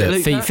mean, Is it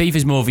look, loot pack?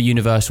 FIFA's more of a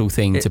universal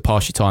thing to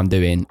pass your time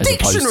doing as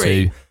opposed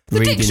Dictionary. to The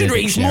reading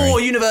dictionary's the dictionary.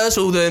 more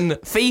universal than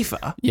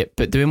FIFA. Yeah,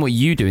 but doing what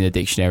you do in the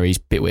dictionary is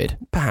a bit weird.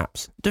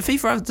 Perhaps. Does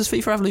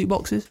FIFA have loot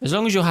boxes? As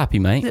long as you're happy,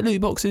 mate. Is it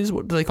loot boxes?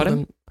 What do they call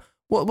Pardon? them?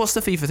 What's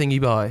the FIFA thing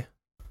you buy?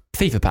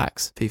 FIFA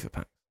packs. FIFA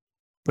pack.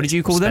 What did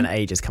you call Spent them?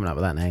 ages coming up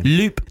with that name.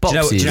 Loop Do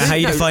boxes. you know how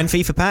you No. define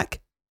FIFA pack?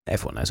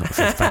 Everyone knows what a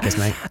FIFA pack is,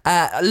 mate.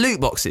 Loot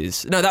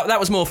boxes. No, that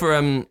was more for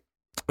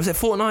was it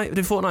Fortnite?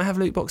 Did Fortnite have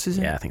loot boxes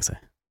in? Yeah, I think so.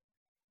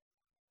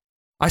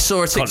 I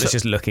saw a Scott TikTok. is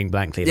just looking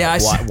blankly. Yeah,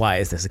 Like, why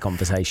is this a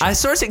conversation? I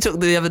saw a TikTok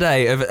the other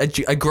day of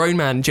a grown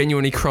man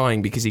genuinely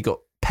crying because he got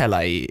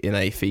Pele in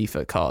a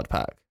FIFA card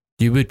pack.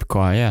 You would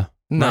cry, yeah.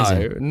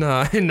 Amazing.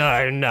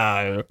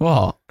 No.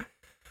 What?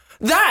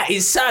 That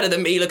is sadder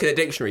than me looking at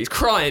dictionaries,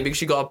 crying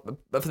because you got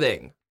a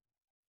thing.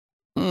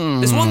 Mm.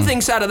 There's one thing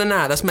sadder than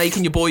that. That's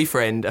making your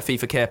boyfriend a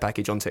FIFA care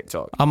package on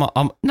TikTok. I'm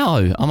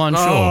unsure.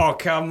 Oh,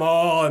 come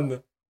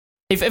on.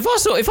 If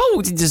I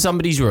walked into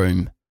somebody's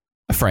room,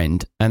 a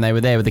friend, and they were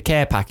there with a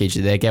care package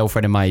that their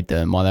girlfriend had made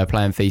them while they were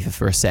playing FIFA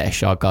for a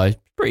sesh, I'd go,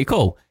 pretty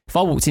cool. If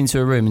I walked into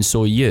a room and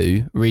saw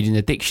you reading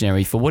the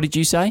dictionary for, what did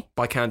you say?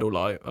 By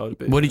candlelight. I would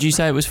be. What did you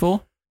say it was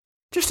for?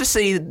 Just to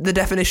see the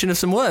definition of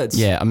some words.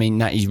 Yeah, I mean,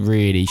 that is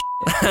really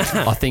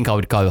I think I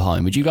would go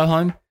home. Would you go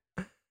home?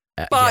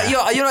 But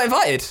you're not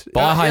invited.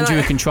 Buy You're hand you a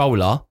not-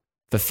 controller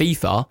for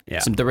FIFA, Yeah.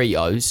 some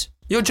Doritos.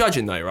 You're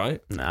judging though,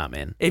 right? Nah,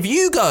 man. If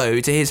you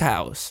go to his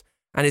house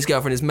and his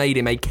girlfriend has made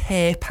him a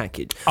care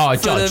package. Oh, I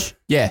full judge. of-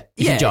 Yeah,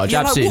 you Yeah, can judge, you're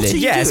like, absolutely. what are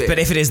you Yes, doing? but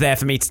if it is there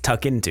for me to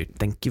tuck into,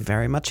 thank you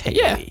very much, Haley.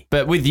 Yeah,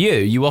 but with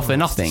you offer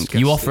nothing. disgusting.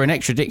 You offer an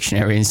extra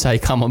dictionary and say,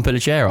 come on, put a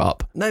chair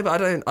up. No,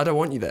 but I don't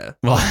want you there.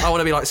 Right. I want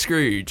to be like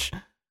Scrooge.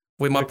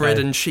 With my bread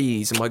and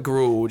cheese and my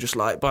gruel, just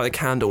like by the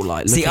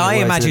candlelight. See, looking at I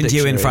words imagined the you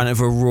in dictionary. front of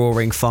a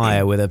roaring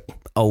fire with a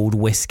old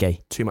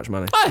whiskey. Too much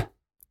money. Oh,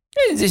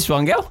 here's this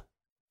one, girl.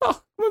 Oh, I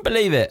wouldn't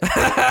believe it.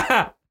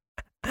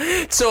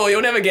 So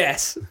you'll never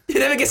guess. You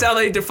never guess how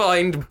they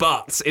defined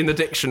butts in the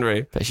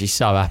dictionary. But she's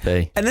so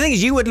happy. And the thing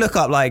is, you would look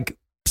up like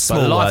small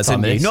words,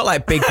 lifetime wouldn't you? is. Not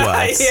like big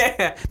words.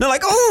 Yeah. Not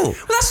like, oh,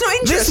 Well, that's not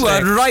this interesting.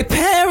 word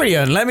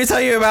riparian. Let me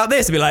tell you about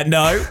this. And be like,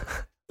 no.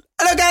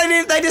 Look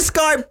how they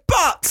describe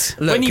butt.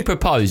 Look, When you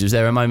proposed, was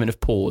there a moment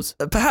of pause?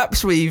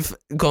 perhaps we've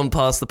gone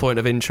past the point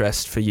of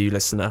interest for you,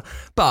 listener,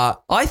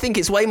 but I think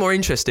it's way more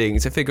interesting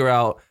to figure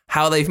out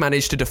how they've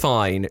managed to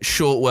define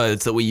short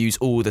words that we use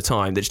all the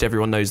time that just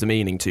everyone knows the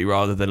meaning to,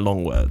 rather than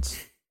long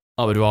words.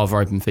 I would rather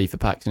open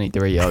FIFA packs and eat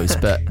Doritos,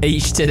 but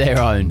each to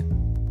their own.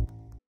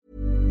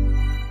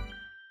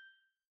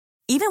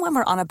 Even when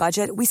we're on a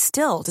budget, we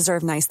still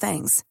deserve nice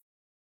things.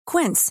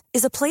 Quince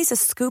is a place to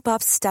scoop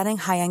up stunning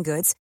high-end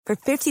goods for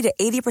 50 to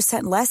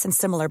 80% less than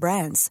similar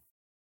brands.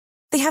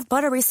 They have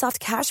buttery soft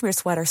cashmere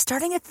sweaters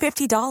starting at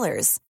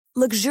 $50,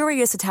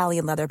 luxurious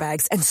Italian leather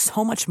bags, and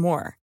so much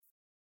more.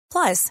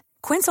 Plus,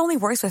 Quince only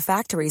works with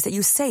factories that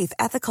use safe,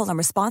 ethical, and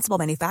responsible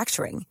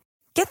manufacturing.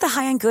 Get the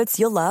high-end goods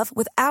you'll love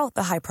without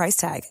the high price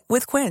tag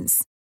with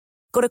Quince.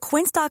 Go to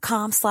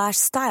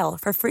quince.com/style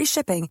for free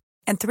shipping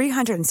and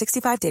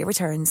 365-day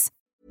returns.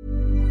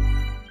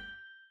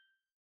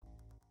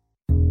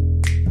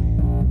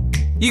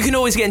 You can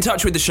always get in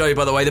touch with the show,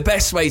 by the way. The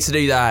best way to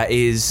do that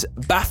is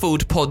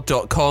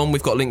baffledpod.com.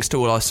 We've got links to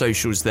all our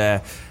socials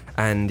there,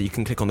 and you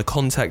can click on the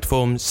contact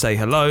form, say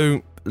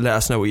hello, let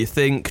us know what you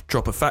think,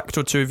 drop a fact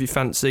or two if you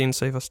fancy, and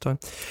save us time.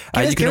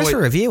 Give us a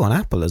review on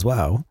Apple as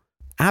well.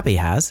 Abby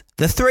has.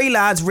 The three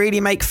lads really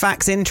make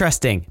facts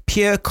interesting.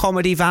 Pure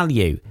comedy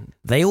value.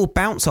 They all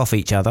bounce off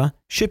each other.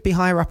 Should be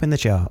higher up in the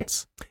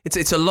charts.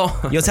 It's a long.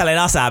 You're telling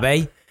us,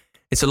 Abby.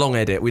 It's a long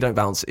edit. We don't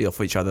bounce off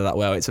each other that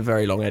well. It's a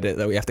very long edit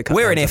that we have to cut.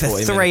 We're down in here to for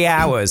 40 3 minutes.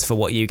 hours for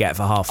what you get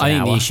for half an I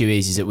think hour. the issue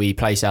is that we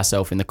place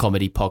ourselves in the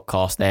comedy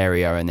podcast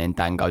area and then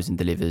Dan goes and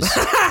delivers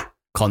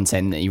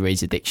content that he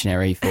reads a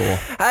dictionary for.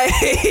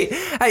 Hey,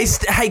 come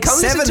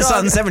Seven listen to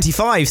Sun our-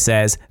 75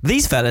 says,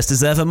 these fellas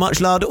deserve a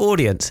much larger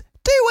audience.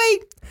 Do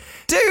we?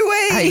 Do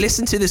we? Hey,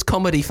 listen to this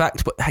comedy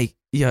fact. But hey,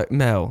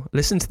 Mel,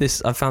 listen to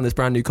this. I found this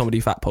brand new comedy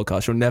fact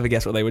podcast. You'll never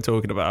guess what they were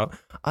talking about.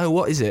 Oh,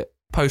 what is it?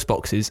 Post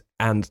boxes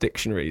and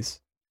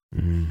dictionaries.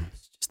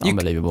 Just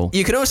unbelievable.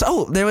 You can also.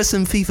 Oh, there are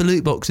some FIFA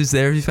loot boxes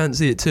there if you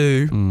fancy it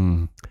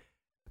too.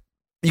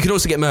 You can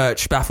also get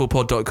merch,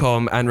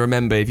 bafflepod.com. And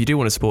remember, if you do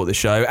want to support the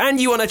show and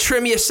you want to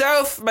trim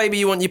yourself, maybe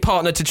you want your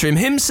partner to trim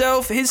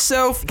himself,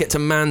 hisself, get to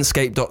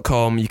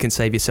manscaped.com. You can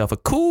save yourself a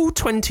cool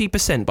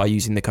 20% by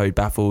using the code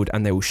baffled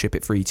and they will ship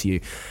it free to you.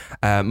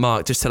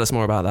 Mark, just tell us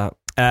more about that.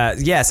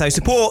 So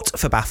support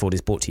for Baffled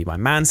is brought to you by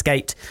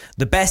Manscaped,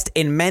 the best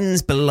in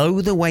men's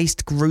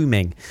below-the-waist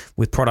grooming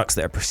with products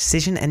that are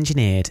precision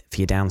engineered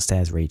for your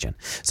downstairs region.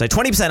 So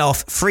 20%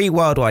 off, free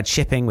worldwide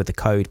shipping with the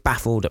code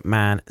Baffled at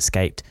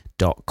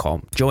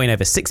manscaped.com. Join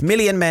over 6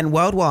 million men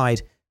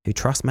worldwide who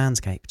trust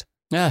Manscaped.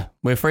 Yeah,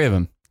 we're 3 of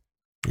them.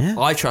 Yeah.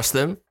 I trust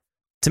them.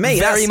 To me,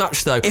 Very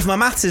much so. If my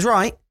maths is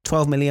right,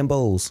 12 million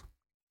balls.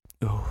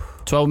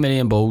 12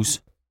 million balls,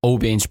 all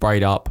being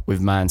sprayed up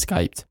with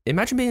Manscaped.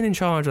 Imagine being in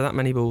charge of that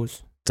many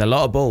balls. It's a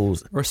lot of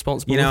balls.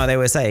 Responsible. You know, they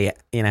always say,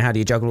 how do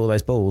you juggle all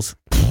those balls?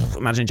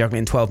 Imagine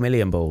juggling 12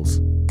 million balls.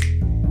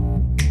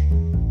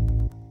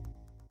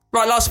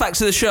 Right, last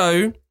facts of the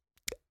show.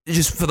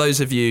 Just for those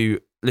of you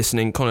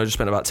listening, Connor just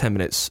spent about 10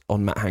 minutes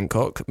on Matt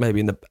Hancock, maybe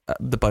in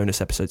the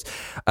bonus episodes.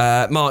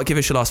 Mark, give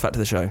us your last fact of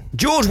the show.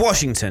 George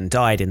Washington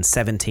died in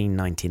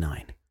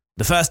 1799.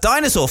 The first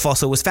dinosaur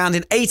fossil was found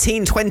in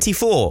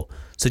 1824.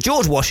 So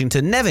George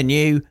Washington never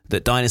knew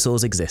that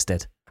dinosaurs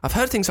existed. I've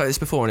heard things like this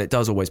before, and it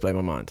does always blow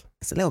my mind.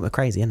 It's a little bit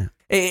crazy, isn't it?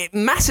 It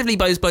massively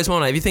blows my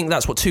mind. If you think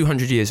that's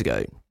 200 years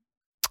ago,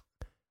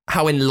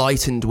 how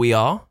enlightened we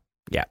are.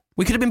 Yeah.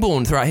 We could have been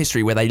born throughout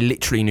history where they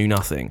literally knew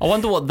nothing. I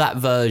wonder what that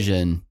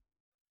version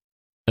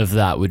of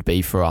that would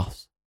be for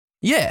us.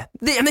 Yeah.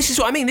 And this is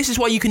what I mean. This is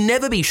why you can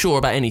never be sure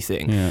about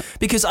anything. Yeah.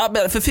 Because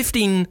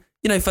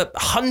for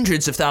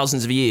hundreds of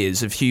thousands of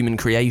years of human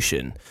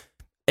creation,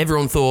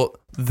 everyone thought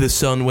the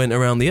sun went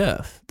around the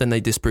earth. Then they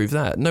disproved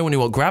that. No one knew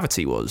what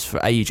gravity was for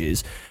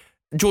ages.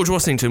 George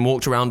Washington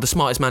walked around the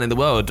smartest man in the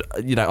world,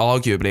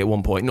 arguably at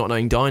one point, not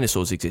knowing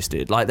dinosaurs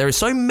existed. Like, there are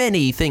so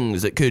many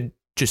things that could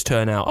just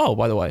turn out, oh,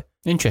 by the way.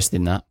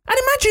 Interesting, that. And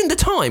imagine the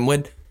time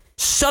when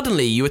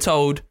suddenly you were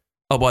told,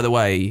 oh, by the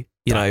way,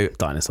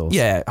 dinosaurs.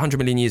 Yeah, 100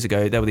 million years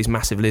ago, there were these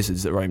massive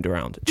lizards that roamed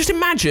around. Just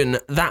imagine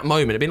that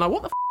moment of being like,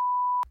 what the f***?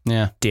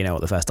 Yeah. Do you know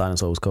what the first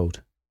dinosaur was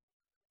called?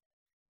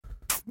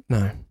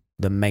 No.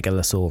 The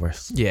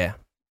Megalosaurus. Yeah,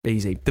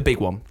 easy. The big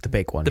one. The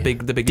big one. The yeah.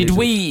 big Did lizard.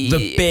 we...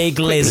 The big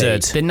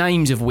lizard. The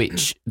names of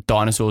which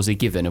dinosaurs are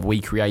given have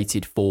we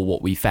created for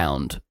what we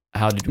found?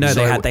 How did we... No,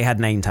 they had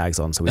name tags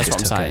on, so we That's just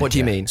what I'm took saying. it. What do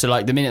you mean? So,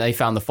 like, the minute they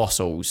found the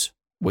fossils,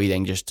 we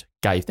then just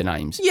gave the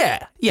names.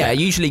 Yeah.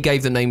 Usually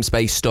gave the names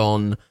based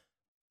on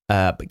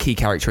key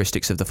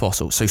characteristics of the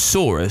fossil. So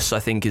saurus, I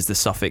think, is the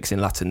suffix in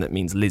Latin that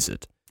means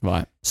lizard.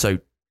 Right. So,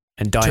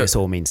 And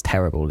dinosaur means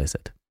terrible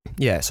lizard.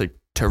 yeah, so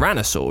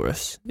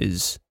Tyrannosaurus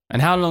is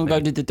And how long ago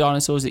did the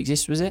dinosaurs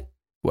exist, was it?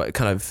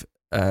 kind of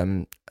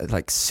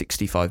like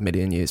 65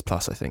 million years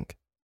plus, I think,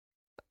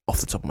 off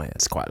the top of my head.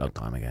 It's quite a long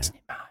time ago.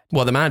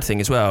 Well, the mad thing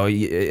as well,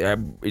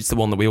 it's the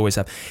one that we always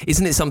have.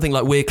 Isn't it something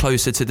like we're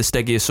closer to the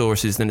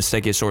Stegosauruses than the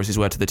Stegosauruses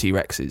were to the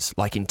T-Rexes,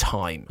 like in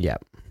time? Yeah.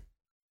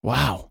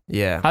 Wow.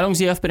 Yeah. How long's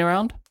the Earth been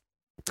around?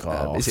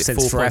 Is it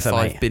since forever,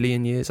 4.5 mate.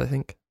 billion years, I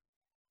think?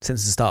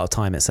 Since the start of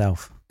time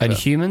itself. And Yeah.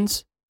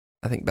 humans?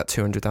 I think about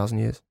 200,000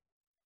 years.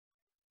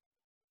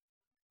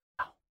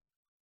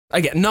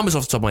 Again, numbers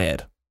off the top of my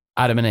head.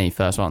 Adam and Eve,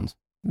 first ones.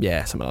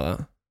 Yeah, something like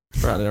that.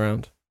 Rattling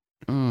around.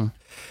 Mm.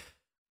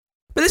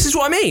 But this is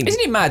what I mean.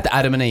 Isn't it mad that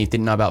Adam and Eve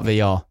didn't know about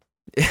VR?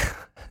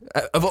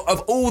 Of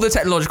all the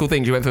technological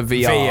things, you went for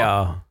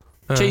VR.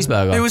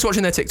 Cheeseburger. Who was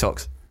watching their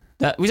TikToks?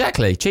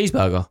 Exactly,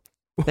 cheeseburger.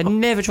 They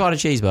never tried a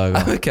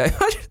cheeseburger. Okay.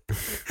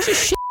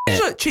 Just shit.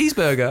 Just like,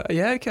 cheeseburger.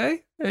 Yeah,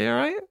 okay. Are you all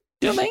right?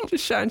 Do you know what I mean?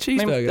 Just shouting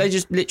I mean, cheeseburger. they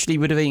just literally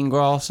would have eaten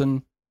grass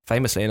and...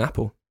 Famously an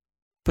apple.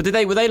 But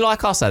were they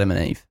like us, Adam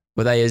and Eve?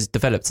 Were they as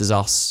developed as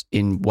us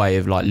in way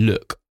of like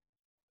look?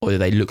 Or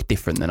did they look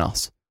different than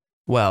us?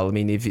 Well, I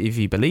mean, if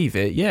you believe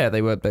it, yeah,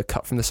 they're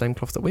cut from the same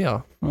cloth that we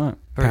are. Right.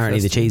 Apparently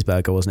the Very first.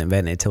 cheeseburger wasn't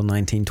invented until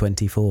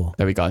 1924.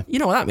 There we go. You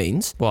know what that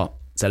means? What?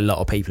 It's a lot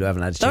of people who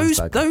haven't had a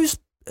cheeseburger. Those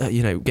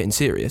getting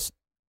serious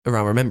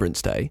around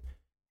Remembrance Day,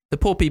 the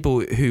poor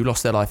people who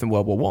lost their life in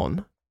World War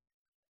One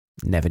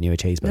Never knew a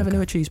cheeseburger. never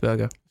knew a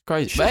cheeseburger.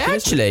 Crazy. Shocking, But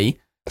isn't actually,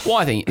 what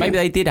I think, maybe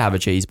they did have a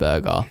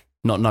cheeseburger,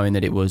 not knowing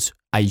that it was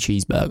a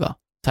cheeseburger.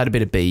 It had a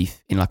bit of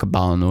beef in like a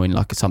bun or in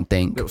like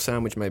something. Little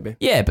sandwich, maybe.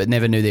 Yeah, but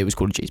never knew that it was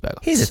called a cheeseburger.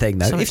 Here's the thing,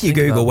 though. Something If to you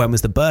think Google about. when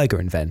was the burger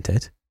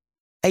invented,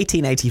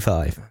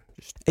 1885.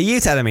 Are you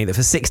telling me that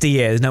for 60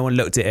 years no one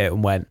looked at it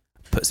and went,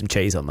 put some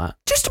cheese on that?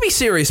 Just to be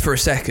serious for a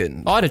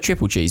second, I had a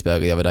triple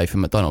cheeseburger the other day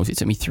from McDonald's. It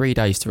took me 3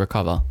 days to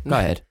recover. Go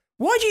ahead.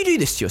 why do you do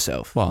this to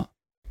yourself? What?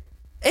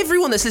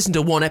 Everyone that's listened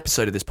to one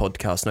episode of this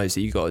podcast knows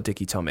that you got a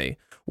dicky tummy.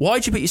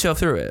 Why'd you put yourself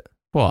through it?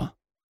 What?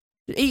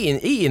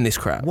 Eating this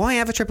crap. Why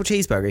have a triple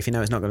cheeseburger if you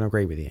know it's not going to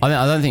agree with you? I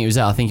don't think it was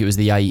that. I think it was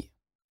the 8.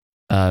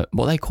 What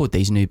are they called,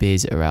 these new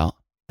beers that are out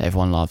that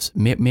everyone loves?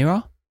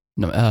 Mirror?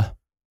 No.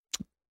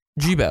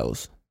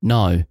 Jubels.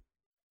 No.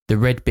 The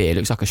red beer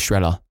looks like a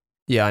Strella.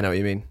 Yeah, I know what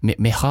you mean.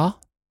 Micha?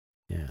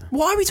 Yeah.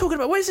 Why are we talking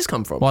about? Where does this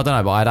come from? Well, I don't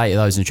know, but I had 8 of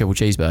those in a triple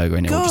cheeseburger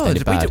and it all just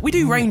ended bad. we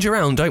do range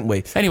around, don't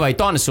we? Anyway,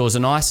 dinosaurs are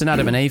nice and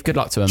Adam and Eve, good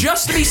luck to them.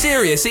 Just to be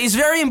serious, it is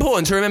very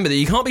important to remember that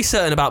you can't be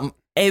certain about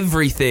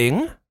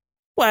everything.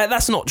 Well,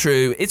 that's not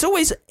true. It's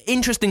always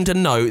interesting to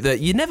note that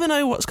you never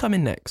know what's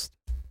coming next.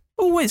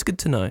 Always good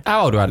to know.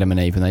 How old were Adam and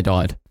Eve when they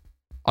died?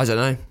 I don't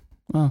know.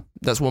 Oh.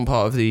 That's one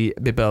part of the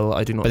Bible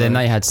I do not But know. then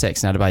they had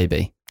sex and had a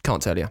baby.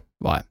 Can't tell you.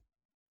 Right.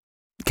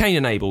 Cain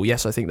and Abel,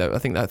 yes, I think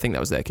that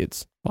was their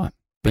kids. But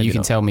Maybe you can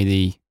not. tell me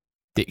the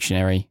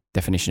dictionary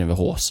definition of a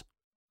horse.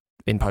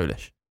 In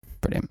Polish.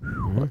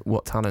 Brilliant.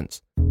 What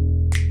talents.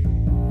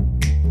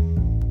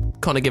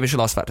 Connor, give us your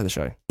last fact of the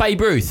show.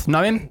 Babe Ruth,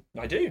 know him?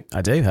 I do.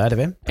 I do, heard of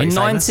him. In Pretty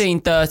famous.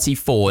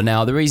 1934,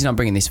 now the reason I'm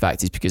bringing this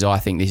fact is because I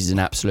think this is an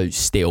absolute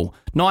steal.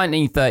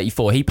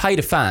 1934, he paid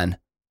a fan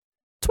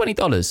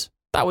 $20.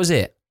 That was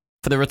it.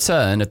 For the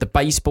return of the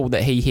baseball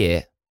that he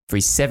hit for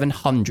his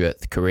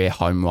 700th career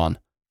home run.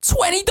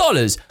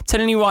 $20!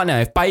 Telling you right now,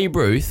 if Babe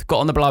Ruth got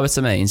on the blower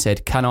to me and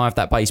said, can I have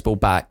that baseball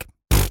back?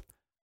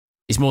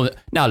 It's more than...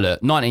 Now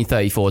look,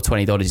 1934,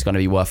 $20 is going to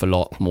be worth a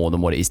lot more than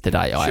what it is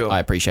today. Sure. I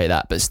appreciate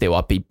that. But still,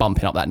 I'd be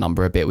bumping up that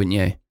number a bit, wouldn't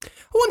you? I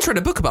once read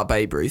a book about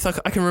Babe Ruth.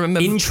 I can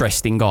remember.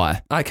 Interesting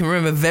guy. I can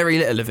remember very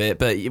little of it,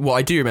 but what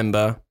I do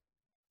remember,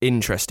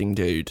 interesting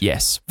dude.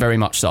 Yes, very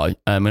much so.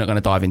 We're not going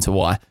to dive into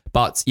why.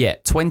 But yeah,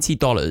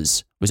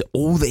 $20 was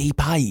all that he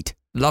paid.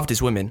 Loved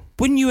his women.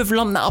 Wouldn't you have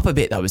lumped that up a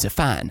bit though as a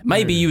fan?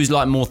 Maybe you was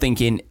like more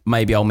thinking,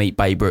 maybe I'll meet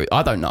Babe Ruth.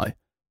 I don't know.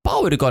 But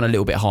I would have gone a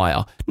little bit higher.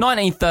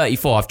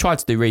 1934, I've tried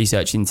to do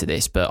research into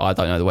this, but I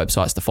don't know the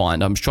websites to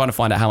find. I'm just trying to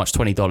find out how much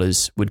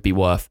 $20 would be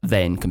worth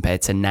then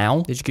compared to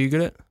now. Did you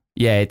Google it?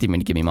 Yeah, it didn't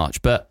really give me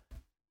much, but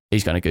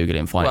he's going to Google it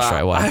and find it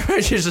straight away.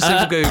 It's just a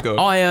simple Google.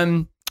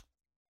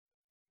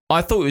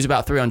 I thought it was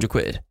about 300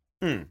 quid,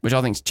 which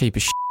I think is cheap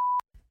as shit.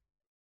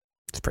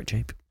 It's pretty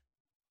cheap.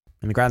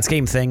 In the grand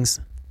scheme of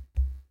things.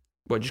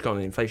 Well, just go on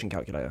an inflation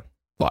calculator.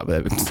 Like,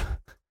 there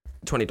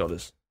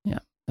 $20.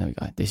 we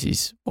go. This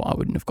is what I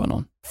wouldn't have gone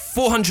on.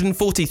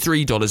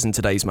 $443 in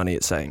today's money,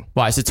 it's saying.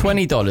 Right, so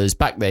 $20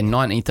 back then,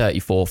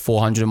 1934,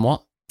 400 and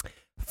what?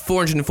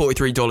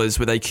 $443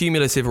 with a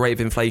cumulative rate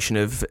of inflation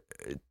of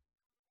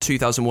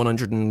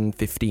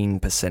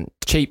 2,115%.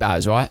 Cheap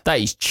as, right? That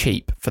is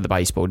cheap for the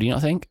baseball, do you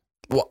not think?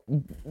 What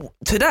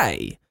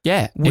today?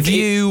 Yeah. Would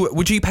you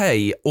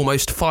pay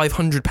almost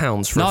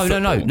 £500 for a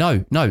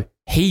football? No.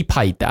 He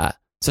paid that.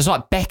 So it's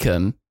like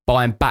Beckham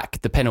buying back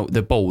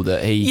the ball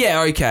that he...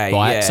 Yeah, okay.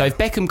 Right? Yeah. So if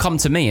Beckham come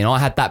to me and I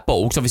had that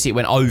ball, because obviously it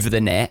went over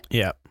the net,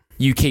 Yeah.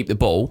 you keep the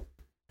ball.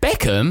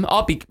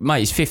 Beckham,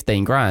 mate, it's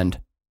 15 grand.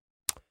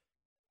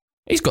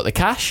 He's got the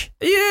cash.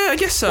 Yeah, I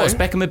guess so. What's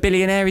Beckham a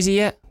billionaire, is he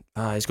yet?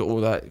 He's got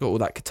all that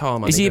Qatar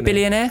money. Is he a doesn't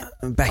billionaire?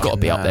 Beckham, Got to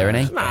be up there,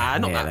 isn't he? Nah,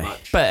 not nearly. that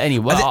much. But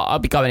anyway, I thi- I'll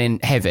be going in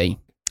heavy.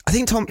 I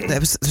think Tom, there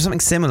was something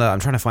similar. I'm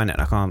trying to find it.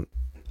 I can't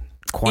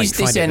quite Is this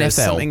find it. There's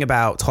NFL? something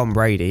about Tom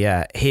Brady.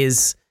 Yeah,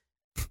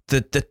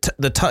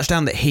 the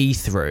touchdown that he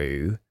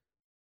threw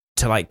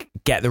to like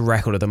get the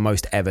record of the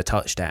most ever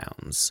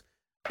touchdowns.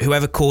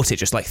 Whoever caught it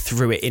just like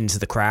threw it into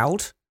the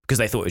crowd because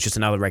they thought it was just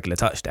another regular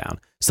touchdown.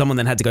 Someone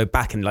then had to go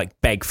back and like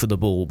beg for the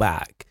ball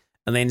back,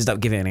 and they ended up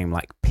giving him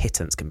like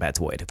pittance compared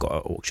to what he'd have got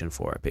at auction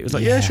for it. But it was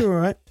like, yeah, sure,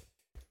 all right.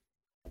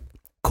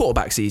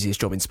 Quarterback's the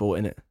easiest job in sport,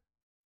 isn't it?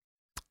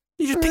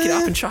 You just pick it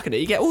up and chuck it.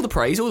 You get all the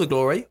praise, all the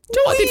glory. Do you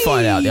know what I did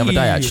find out the other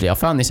day, actually? I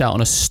found this out on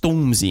a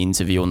Stormzy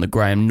interview on the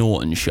Graham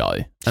Norton show.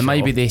 And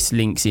maybe this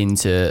links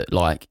into,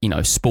 like, you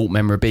know, sport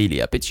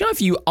memorabilia. But do you know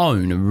if you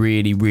own a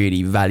really,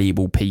 really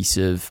valuable piece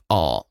of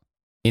art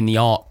in the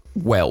art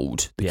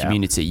world, the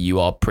community, you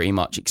are pretty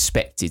much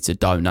expected to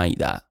donate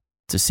that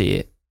to see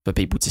it, for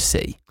people to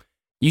see.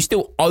 You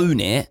still own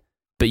it,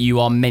 but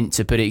you are meant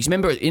to put it...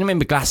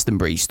 Remember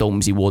Glastonbury,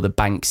 Stormzy wore the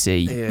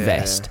Banksy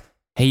vest?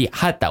 He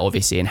had that,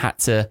 obviously, and had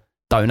to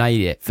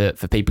donate it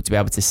for people to be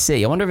able to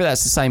see. I wonder if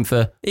that's the same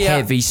for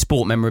heavy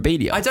sport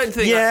memorabilia. I don't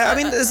think... Yeah, I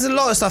mean, there's a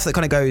lot of stuff that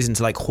kind of goes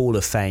into like Hall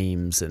of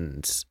Fames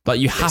and... Like,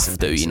 you have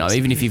to, you know,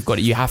 even if you've got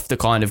it, you have to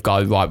kind of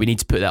go, right, we need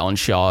to put that on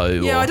show.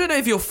 Yeah, or, I don't know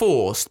if you're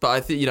forced, but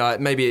I think, you know,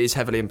 maybe it is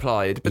heavily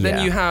implied. But then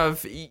Yeah. you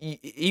have,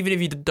 even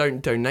if you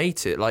don't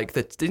donate it, like,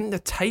 didn't the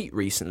Tate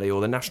recently, or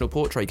the National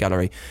Portrait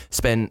Gallery,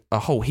 spend a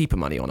whole heap of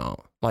money on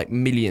art? Like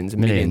millions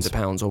and millions of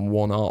pounds on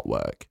one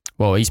artwork.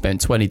 Well, he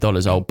spent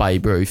 $20 old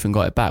Babe Ruth and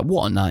got it back.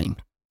 What a name.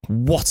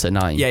 What a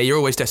name. Yeah, you're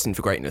always destined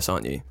for greatness,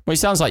 aren't you? Well, it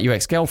sounds like your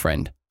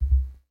ex-girlfriend.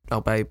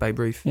 Oh, Babe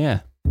Ruth.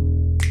 Yeah.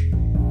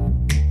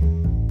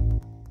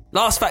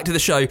 Last fact of the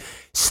show,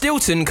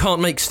 Stilton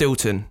can't make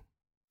Stilton.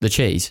 The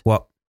cheese.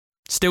 What?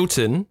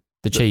 Stilton,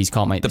 The cheese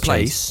can't make the the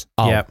place, cheese.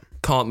 Oh. Yeah.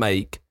 can't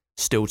make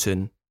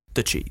Stilton,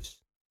 the cheese.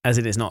 As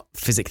it is not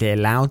physically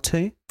allowed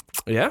to?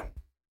 Yeah?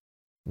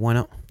 Why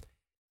not?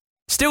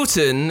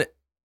 Stilton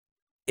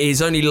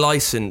is only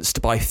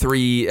licensed by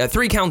three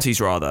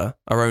counties, rather,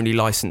 are only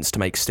licensed to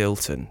make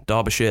Stilton.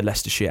 Derbyshire,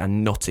 Leicestershire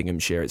and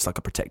Nottinghamshire. It's like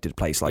a protected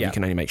place. Like, you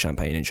can only make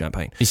champagne in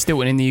Champagne. Is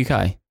Stilton in the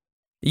UK?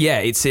 Yeah,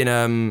 it's in...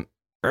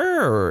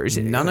 is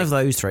it None of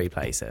those three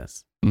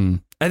places.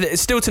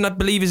 Stilton, I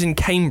believe, is in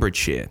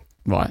Cambridgeshire.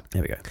 Right.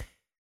 There we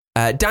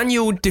go.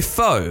 Daniel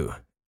Defoe,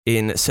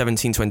 in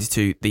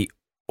 1722, the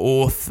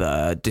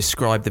author,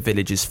 described the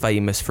village as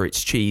famous for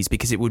its cheese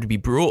because it would be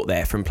brought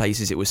there from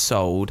places it was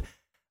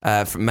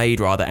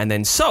made, and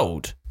then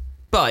sold.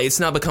 But it's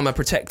now become a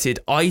protected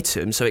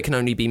item, so it can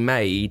only be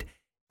made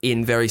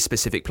in very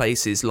specific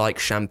places like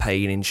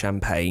Champagne in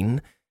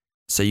Champagne.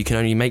 So you can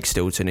only make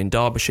Stilton in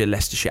Derbyshire,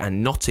 Leicestershire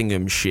and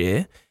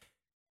Nottinghamshire.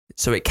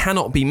 So it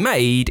cannot be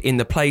made in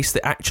the place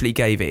that actually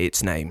gave it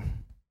its name.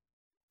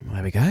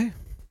 There we go.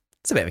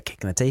 It's a bit of a kick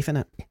in the teeth, isn't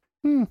it?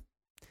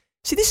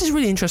 See, this is a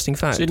really interesting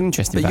fact. It's an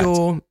interesting But fact.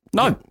 you're... What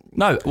I'm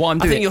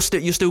I doing...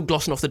 think you're still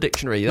glossing off the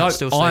dictionary. No, That's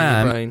still staying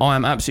in your brain. I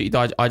am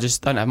absolutely... I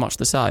just don't have much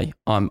to say.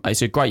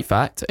 It's a great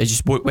fact. It's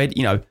just,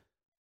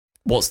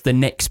 what's the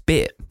next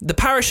bit? The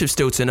parish of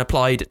Stilton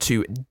applied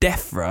to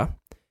DEFRA,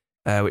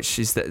 which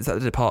is the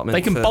department.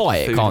 They can for buy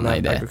it, Food can't and they,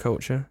 there?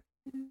 Agriculture.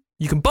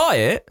 You can buy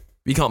it,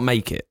 but you can't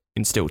make it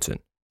in Stilton.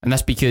 And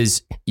that's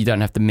because you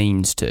don't have the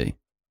means to.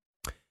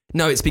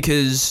 No, it's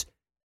because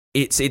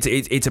it's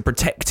a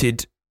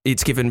protected.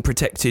 It's given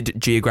protected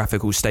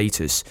geographical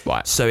status,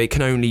 Right. so it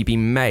can only be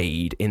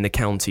made in the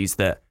counties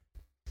that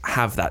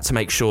have that to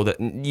make sure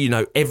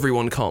that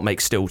everyone can't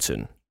make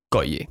Stilton.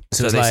 Got you.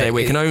 So it's they like- say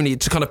we can only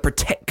to kind of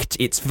protect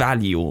its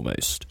value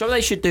almost. So what they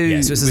should do...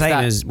 Yeah, so it's the with same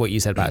that- as what you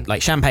said about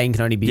like champagne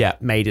can only be Yeah.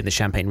 made in the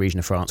Champagne region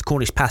of France.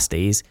 Cornish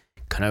pasties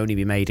can only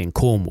be made in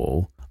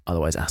Cornwall.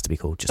 Otherwise, it has to be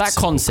called just That a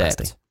simple concept,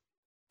 pasty.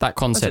 that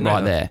concept know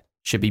right that. there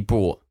should be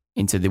brought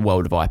into the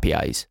world of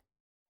IPAs.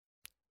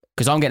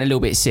 Because I'm getting a little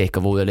bit sick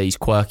of all of these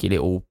quirky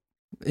little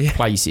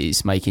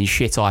places making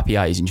shit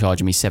IPAs and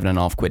charging me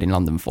 £7.50 in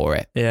London for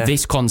it. Yeah.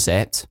 This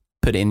concept,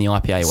 put it in the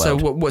IPA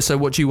world. So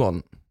what do you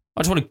want?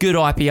 I just want a good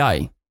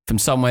IPA from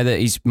somewhere that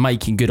is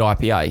making good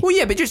IPA. Well,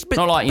 yeah, but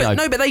Not like,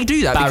 but they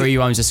do that. Barry,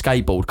 who owns a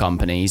skateboard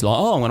company, he's like,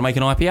 I'm going to make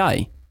an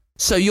IPA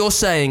So you're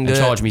saying and that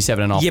charge me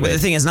 £7.50. Yeah, but the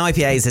thing is, an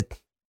IPA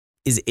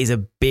is a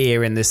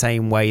beer in the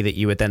same way that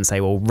you would then say,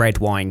 well, red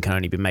wine can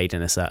only be made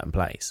in a certain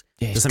place.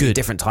 Yeah, There's it's so many good.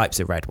 different types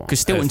of red wine. Because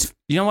Stilton's,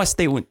 you know why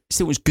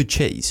Stilton's good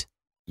cheese?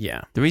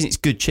 Yeah. The reason it's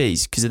good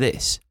cheese because of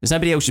this. There's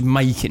nobody else who's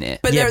making it.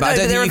 But Yeah, there- but I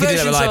don't there think you are can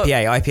do that with versions of-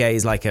 IPA. IPA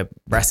is like a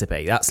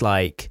recipe. That's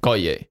like, Got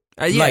you.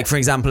 yeah. like for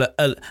example,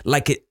 a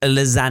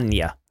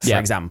lasagna, for Yeah.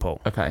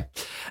 example. Okay.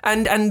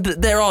 And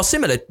there are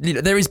similar.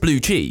 There is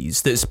blue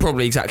cheese that's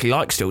probably exactly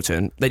like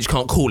Stilton. They just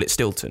can't call it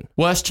Stilton.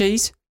 Worst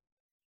cheese?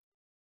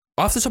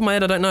 Off the top of my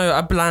head, I don't know.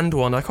 A bland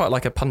one. I quite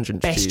like a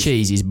pungent Best cheese.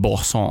 cheese is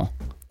Boursin.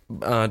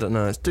 I don't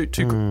know. It's too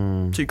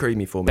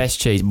creamy for me. Best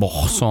cheese,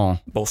 Boursin.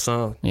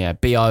 Boursin. Yeah,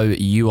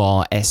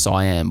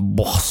 Boursin.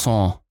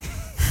 Boursin.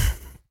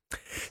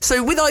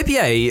 So with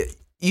IPA,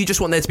 you just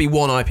want there to be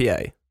one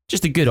IPA.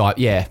 Just a good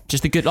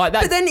just a good like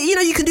that. But then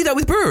you can do that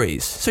with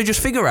breweries. So just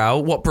figure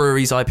out what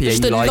breweries IPA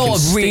Just you a like. lot and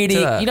of stick really, to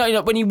that. you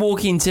know, when you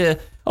walk into,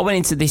 I went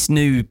into this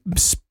new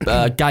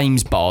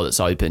games bar that's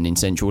opened in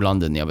central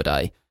London the other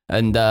day,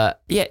 and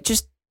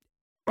just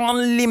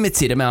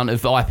unlimited amount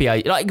of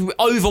IPA, like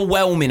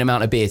overwhelming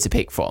amount of beer to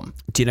pick from.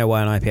 Do you know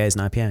why an IPA is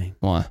an IPA?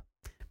 Why?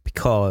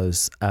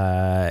 Because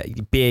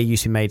beer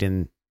used to be made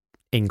in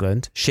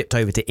England, shipped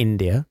over to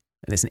India,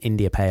 and it's an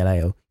India Pale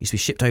Ale. Used to be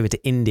shipped over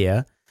to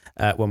India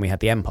when we had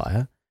the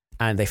Empire,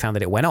 and they found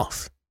that it went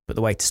off. But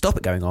the way to stop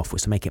it going off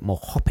was to make it more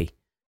hoppy.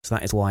 So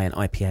that is why an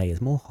IPA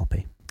is more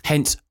hoppy.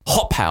 Hence,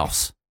 Hop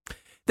House.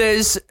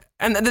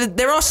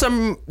 There are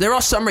some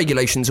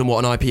regulations on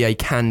what an IPA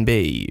can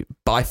be,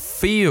 but I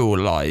feel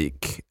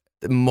like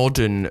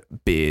modern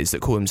beers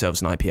that call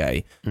themselves an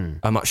IPA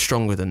are much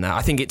stronger than that.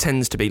 I think it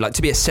tends to be like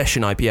to be a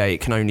session IPA,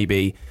 it can only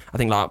be I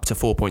think like up to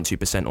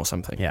 4.2% or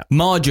something. Yeah.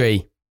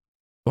 Marjorie.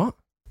 What?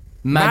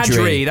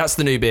 Madry. That's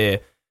the new beer.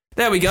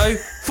 There we go.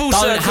 Full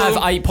Don't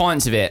circle. have 8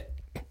 pints of it.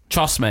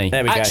 Trust me.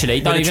 There we go. Actually,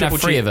 don't With a even have triple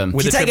 3 cheese- of them.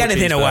 with If a you take triple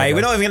anything away, cheeseburger.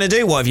 we're not even going to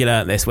do what have you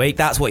learnt this week.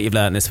 That's what you've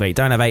learnt this week.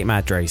 Don't have 8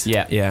 Madries.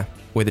 Yeah.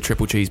 with a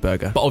triple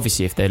cheeseburger. But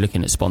obviously, if they're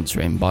looking at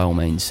sponsoring, by all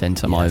means, send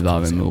them over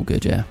and we're all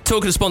good, yeah.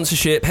 Talking of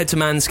sponsorship, head to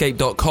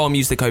manscaped.com,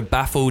 use the code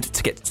BAFFLED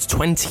to get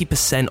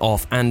 20%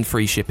 off and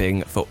free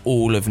shipping for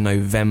all of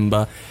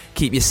November.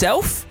 Keep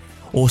yourself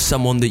or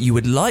someone that you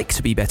would like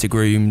to be better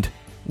groomed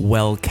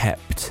well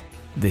kept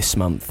this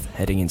month,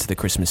 heading into the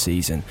Christmas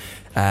season.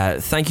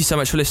 Thank you so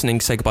much for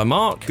listening. Say goodbye,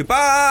 Mark.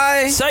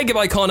 Goodbye. Say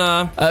goodbye,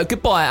 Connor.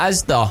 Goodbye,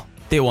 Asda.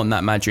 Deal on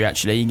that, Madry,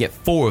 actually. You can get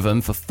 4 of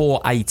them for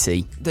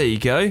 $4.80. There you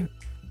go.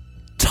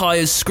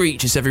 Tyres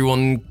screech as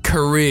everyone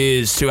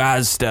careers to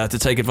Asda to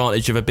take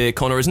advantage of a beer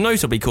Connor has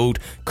notably called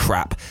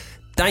crap.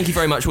 Thank you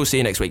very much. We'll see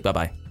you next week.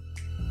 Bye-bye.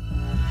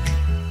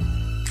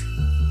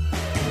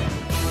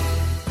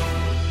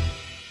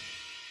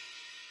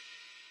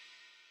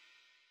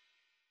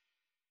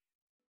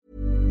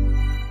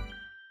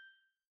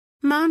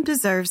 Mom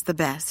deserves the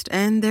best,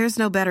 and there's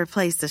no better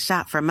place to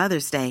shop for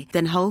Mother's Day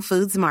than Whole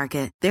Foods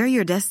Market. They're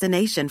your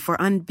destination for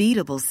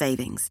unbeatable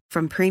savings,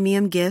 from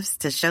premium gifts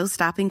to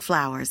show-stopping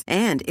flowers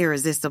and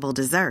irresistible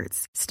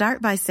desserts.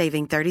 Start by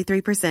saving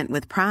 33%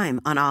 with Prime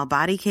on all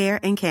body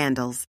care and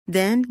candles.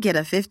 Then get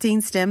a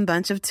 15-stem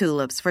bunch of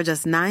tulips for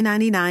just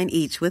 $9.99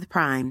 each with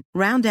Prime.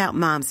 Round out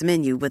Mom's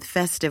menu with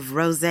festive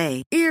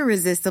rosé,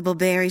 irresistible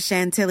berry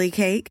chantilly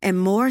cake, and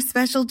more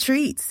special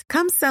treats.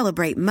 Come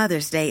celebrate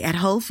Mother's Day at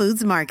Whole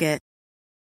Foods Market.